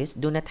spiralis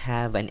do not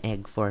have an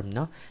egg form,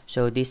 no?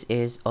 So this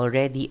is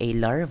already a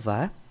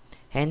larva.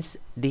 Hence,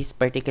 these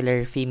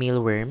particular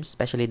female worms,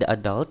 especially the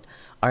adult,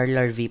 are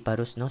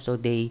larviparous, no? So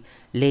they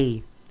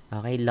lay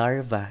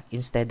larva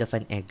instead of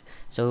an egg.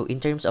 So in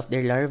terms of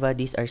their larva,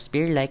 these are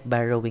spear-like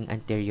burrowing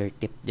anterior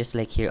tip, just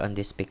like here on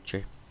this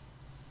picture.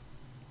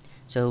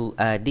 So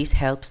this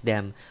helps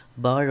them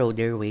burrow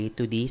their way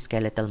to the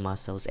skeletal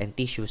muscles and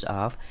tissues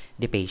of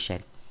the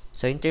patient.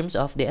 So in terms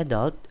of the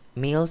adult,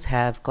 males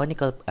have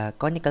conical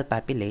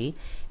papillae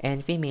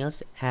and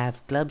females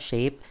have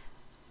club-shaped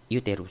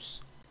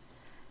uterus.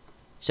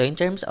 So in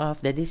terms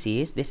of the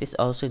disease, this is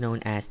also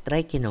known as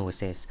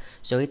trichinosis.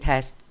 So it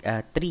has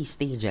 3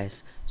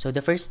 stages. So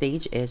the first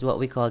stage is what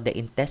we call the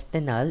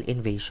intestinal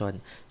invasion.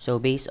 So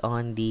based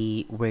on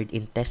the word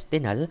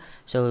intestinal,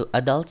 so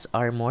adults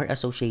are more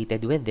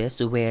associated with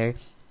this, where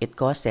it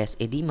causes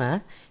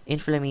edema,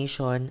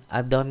 inflammation,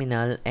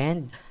 abdominal,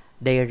 and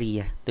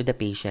diarrhea to the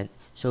patient.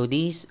 So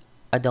these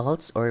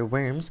adults or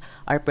worms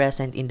are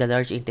present in the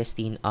large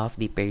intestine of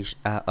the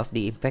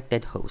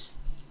infected host.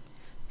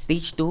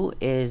 Stage 2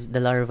 is the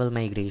larval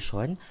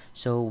migration,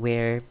 so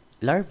where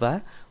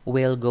larvae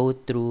will go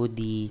to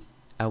the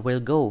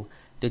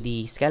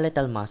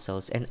skeletal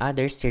muscles and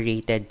other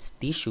serrated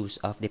tissues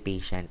of the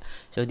patient.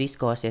 So this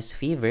causes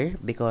fever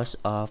because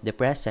of the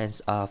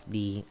presence of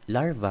the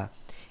larva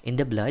in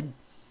the blood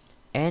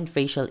and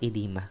facial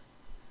edema.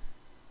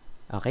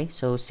 Okay,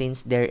 so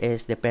since there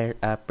is the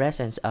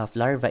presence of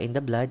larva in the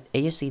blood,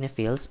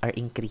 eosinophils are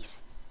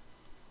increased.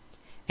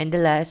 And the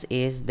last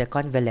is the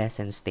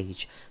convalescence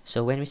stage.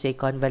 So when we say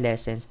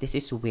convalescence, this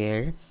is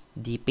where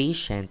the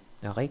patient,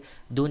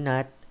 do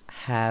not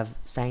have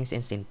signs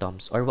and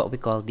symptoms, or what we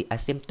call the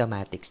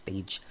asymptomatic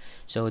stage.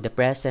 So the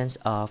presence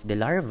of the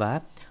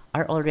larvae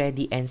are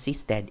already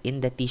encysted in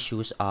the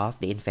tissues of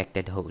the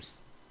infected host.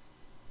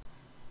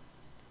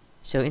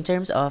 So in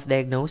terms of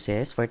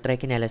diagnosis for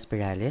Trichinella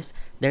spiralis,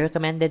 the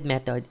recommended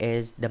method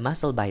is the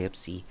muscle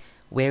biopsy,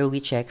 where we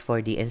check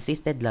for the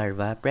encysted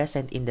larva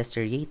present in the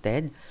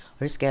striated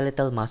or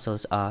skeletal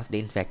muscles of the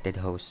infected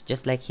host,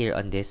 just like here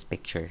on this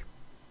picture.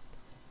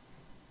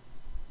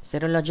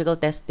 Serological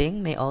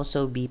testing may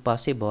also be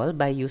possible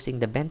by using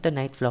the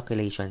bentonite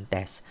flocculation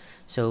test.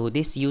 So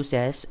this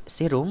uses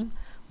serum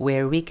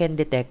where we can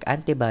detect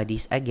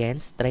antibodies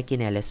against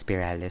Trichinella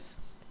spiralis.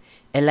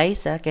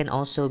 ELISA can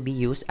also be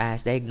used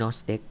as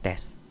diagnostic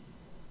test.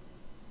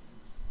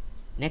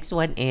 Next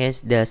one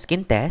is the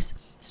skin test,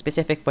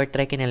 specific for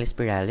Trichinella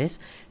spiralis.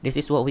 This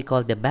is what we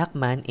call the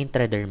Bachmann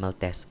intradermal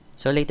test.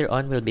 So later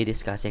on, we'll be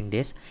discussing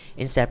this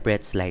in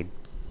separate slide.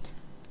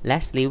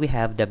 Lastly, we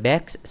have the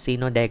Beck's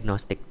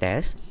Cyno-diagnostic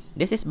test.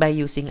 This is by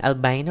using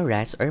albino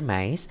rats or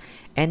mice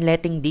and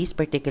letting these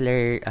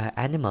particular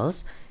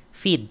animals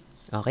feed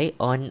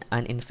on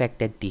an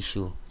infected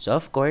tissue. So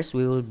of course,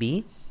 we will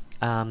be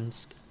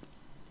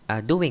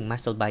doing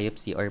muscle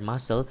biopsy or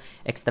muscle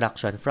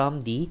extraction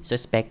from the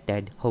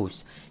suspected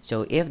host.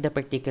 So if the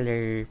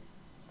particular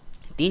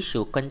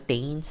tissue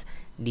contains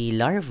the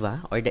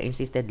larva or the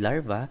encysted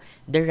larva,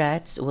 the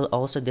rats will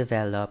also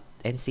develop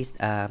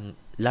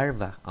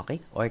larva,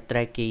 okay, or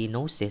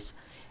trichinosis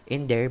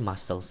in their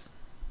muscles.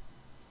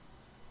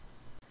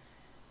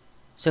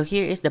 So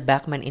here is the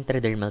Bachmann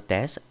intradermal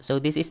test. So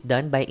this is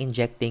done by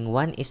injecting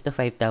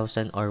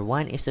 1:5,000 or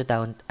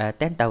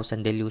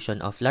 1:10,000 dilution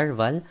of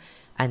larval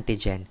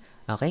antigen.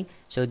 Okay,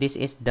 so this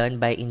is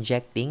done by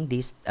injecting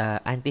this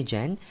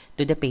antigen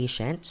to the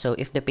patient. So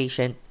if the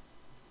patient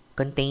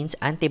contains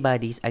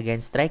antibodies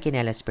against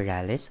Trichinella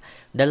spiralis,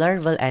 the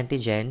larval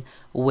antigen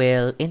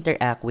will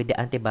interact with the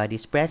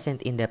antibodies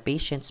present in the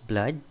patient's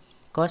blood,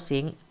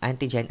 causing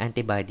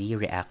antigen-antibody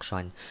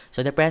reaction.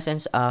 So the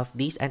presence of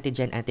this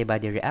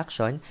antigen-antibody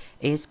reaction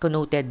is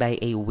connoted by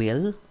a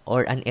will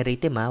or an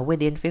erythema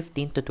within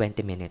 15 to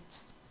 20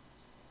 minutes.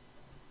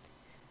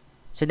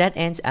 So that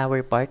ends our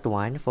part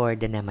 1 for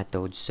the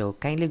nematodes. So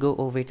kindly go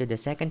over to the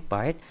second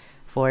part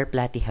for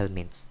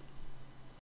platyhelminths.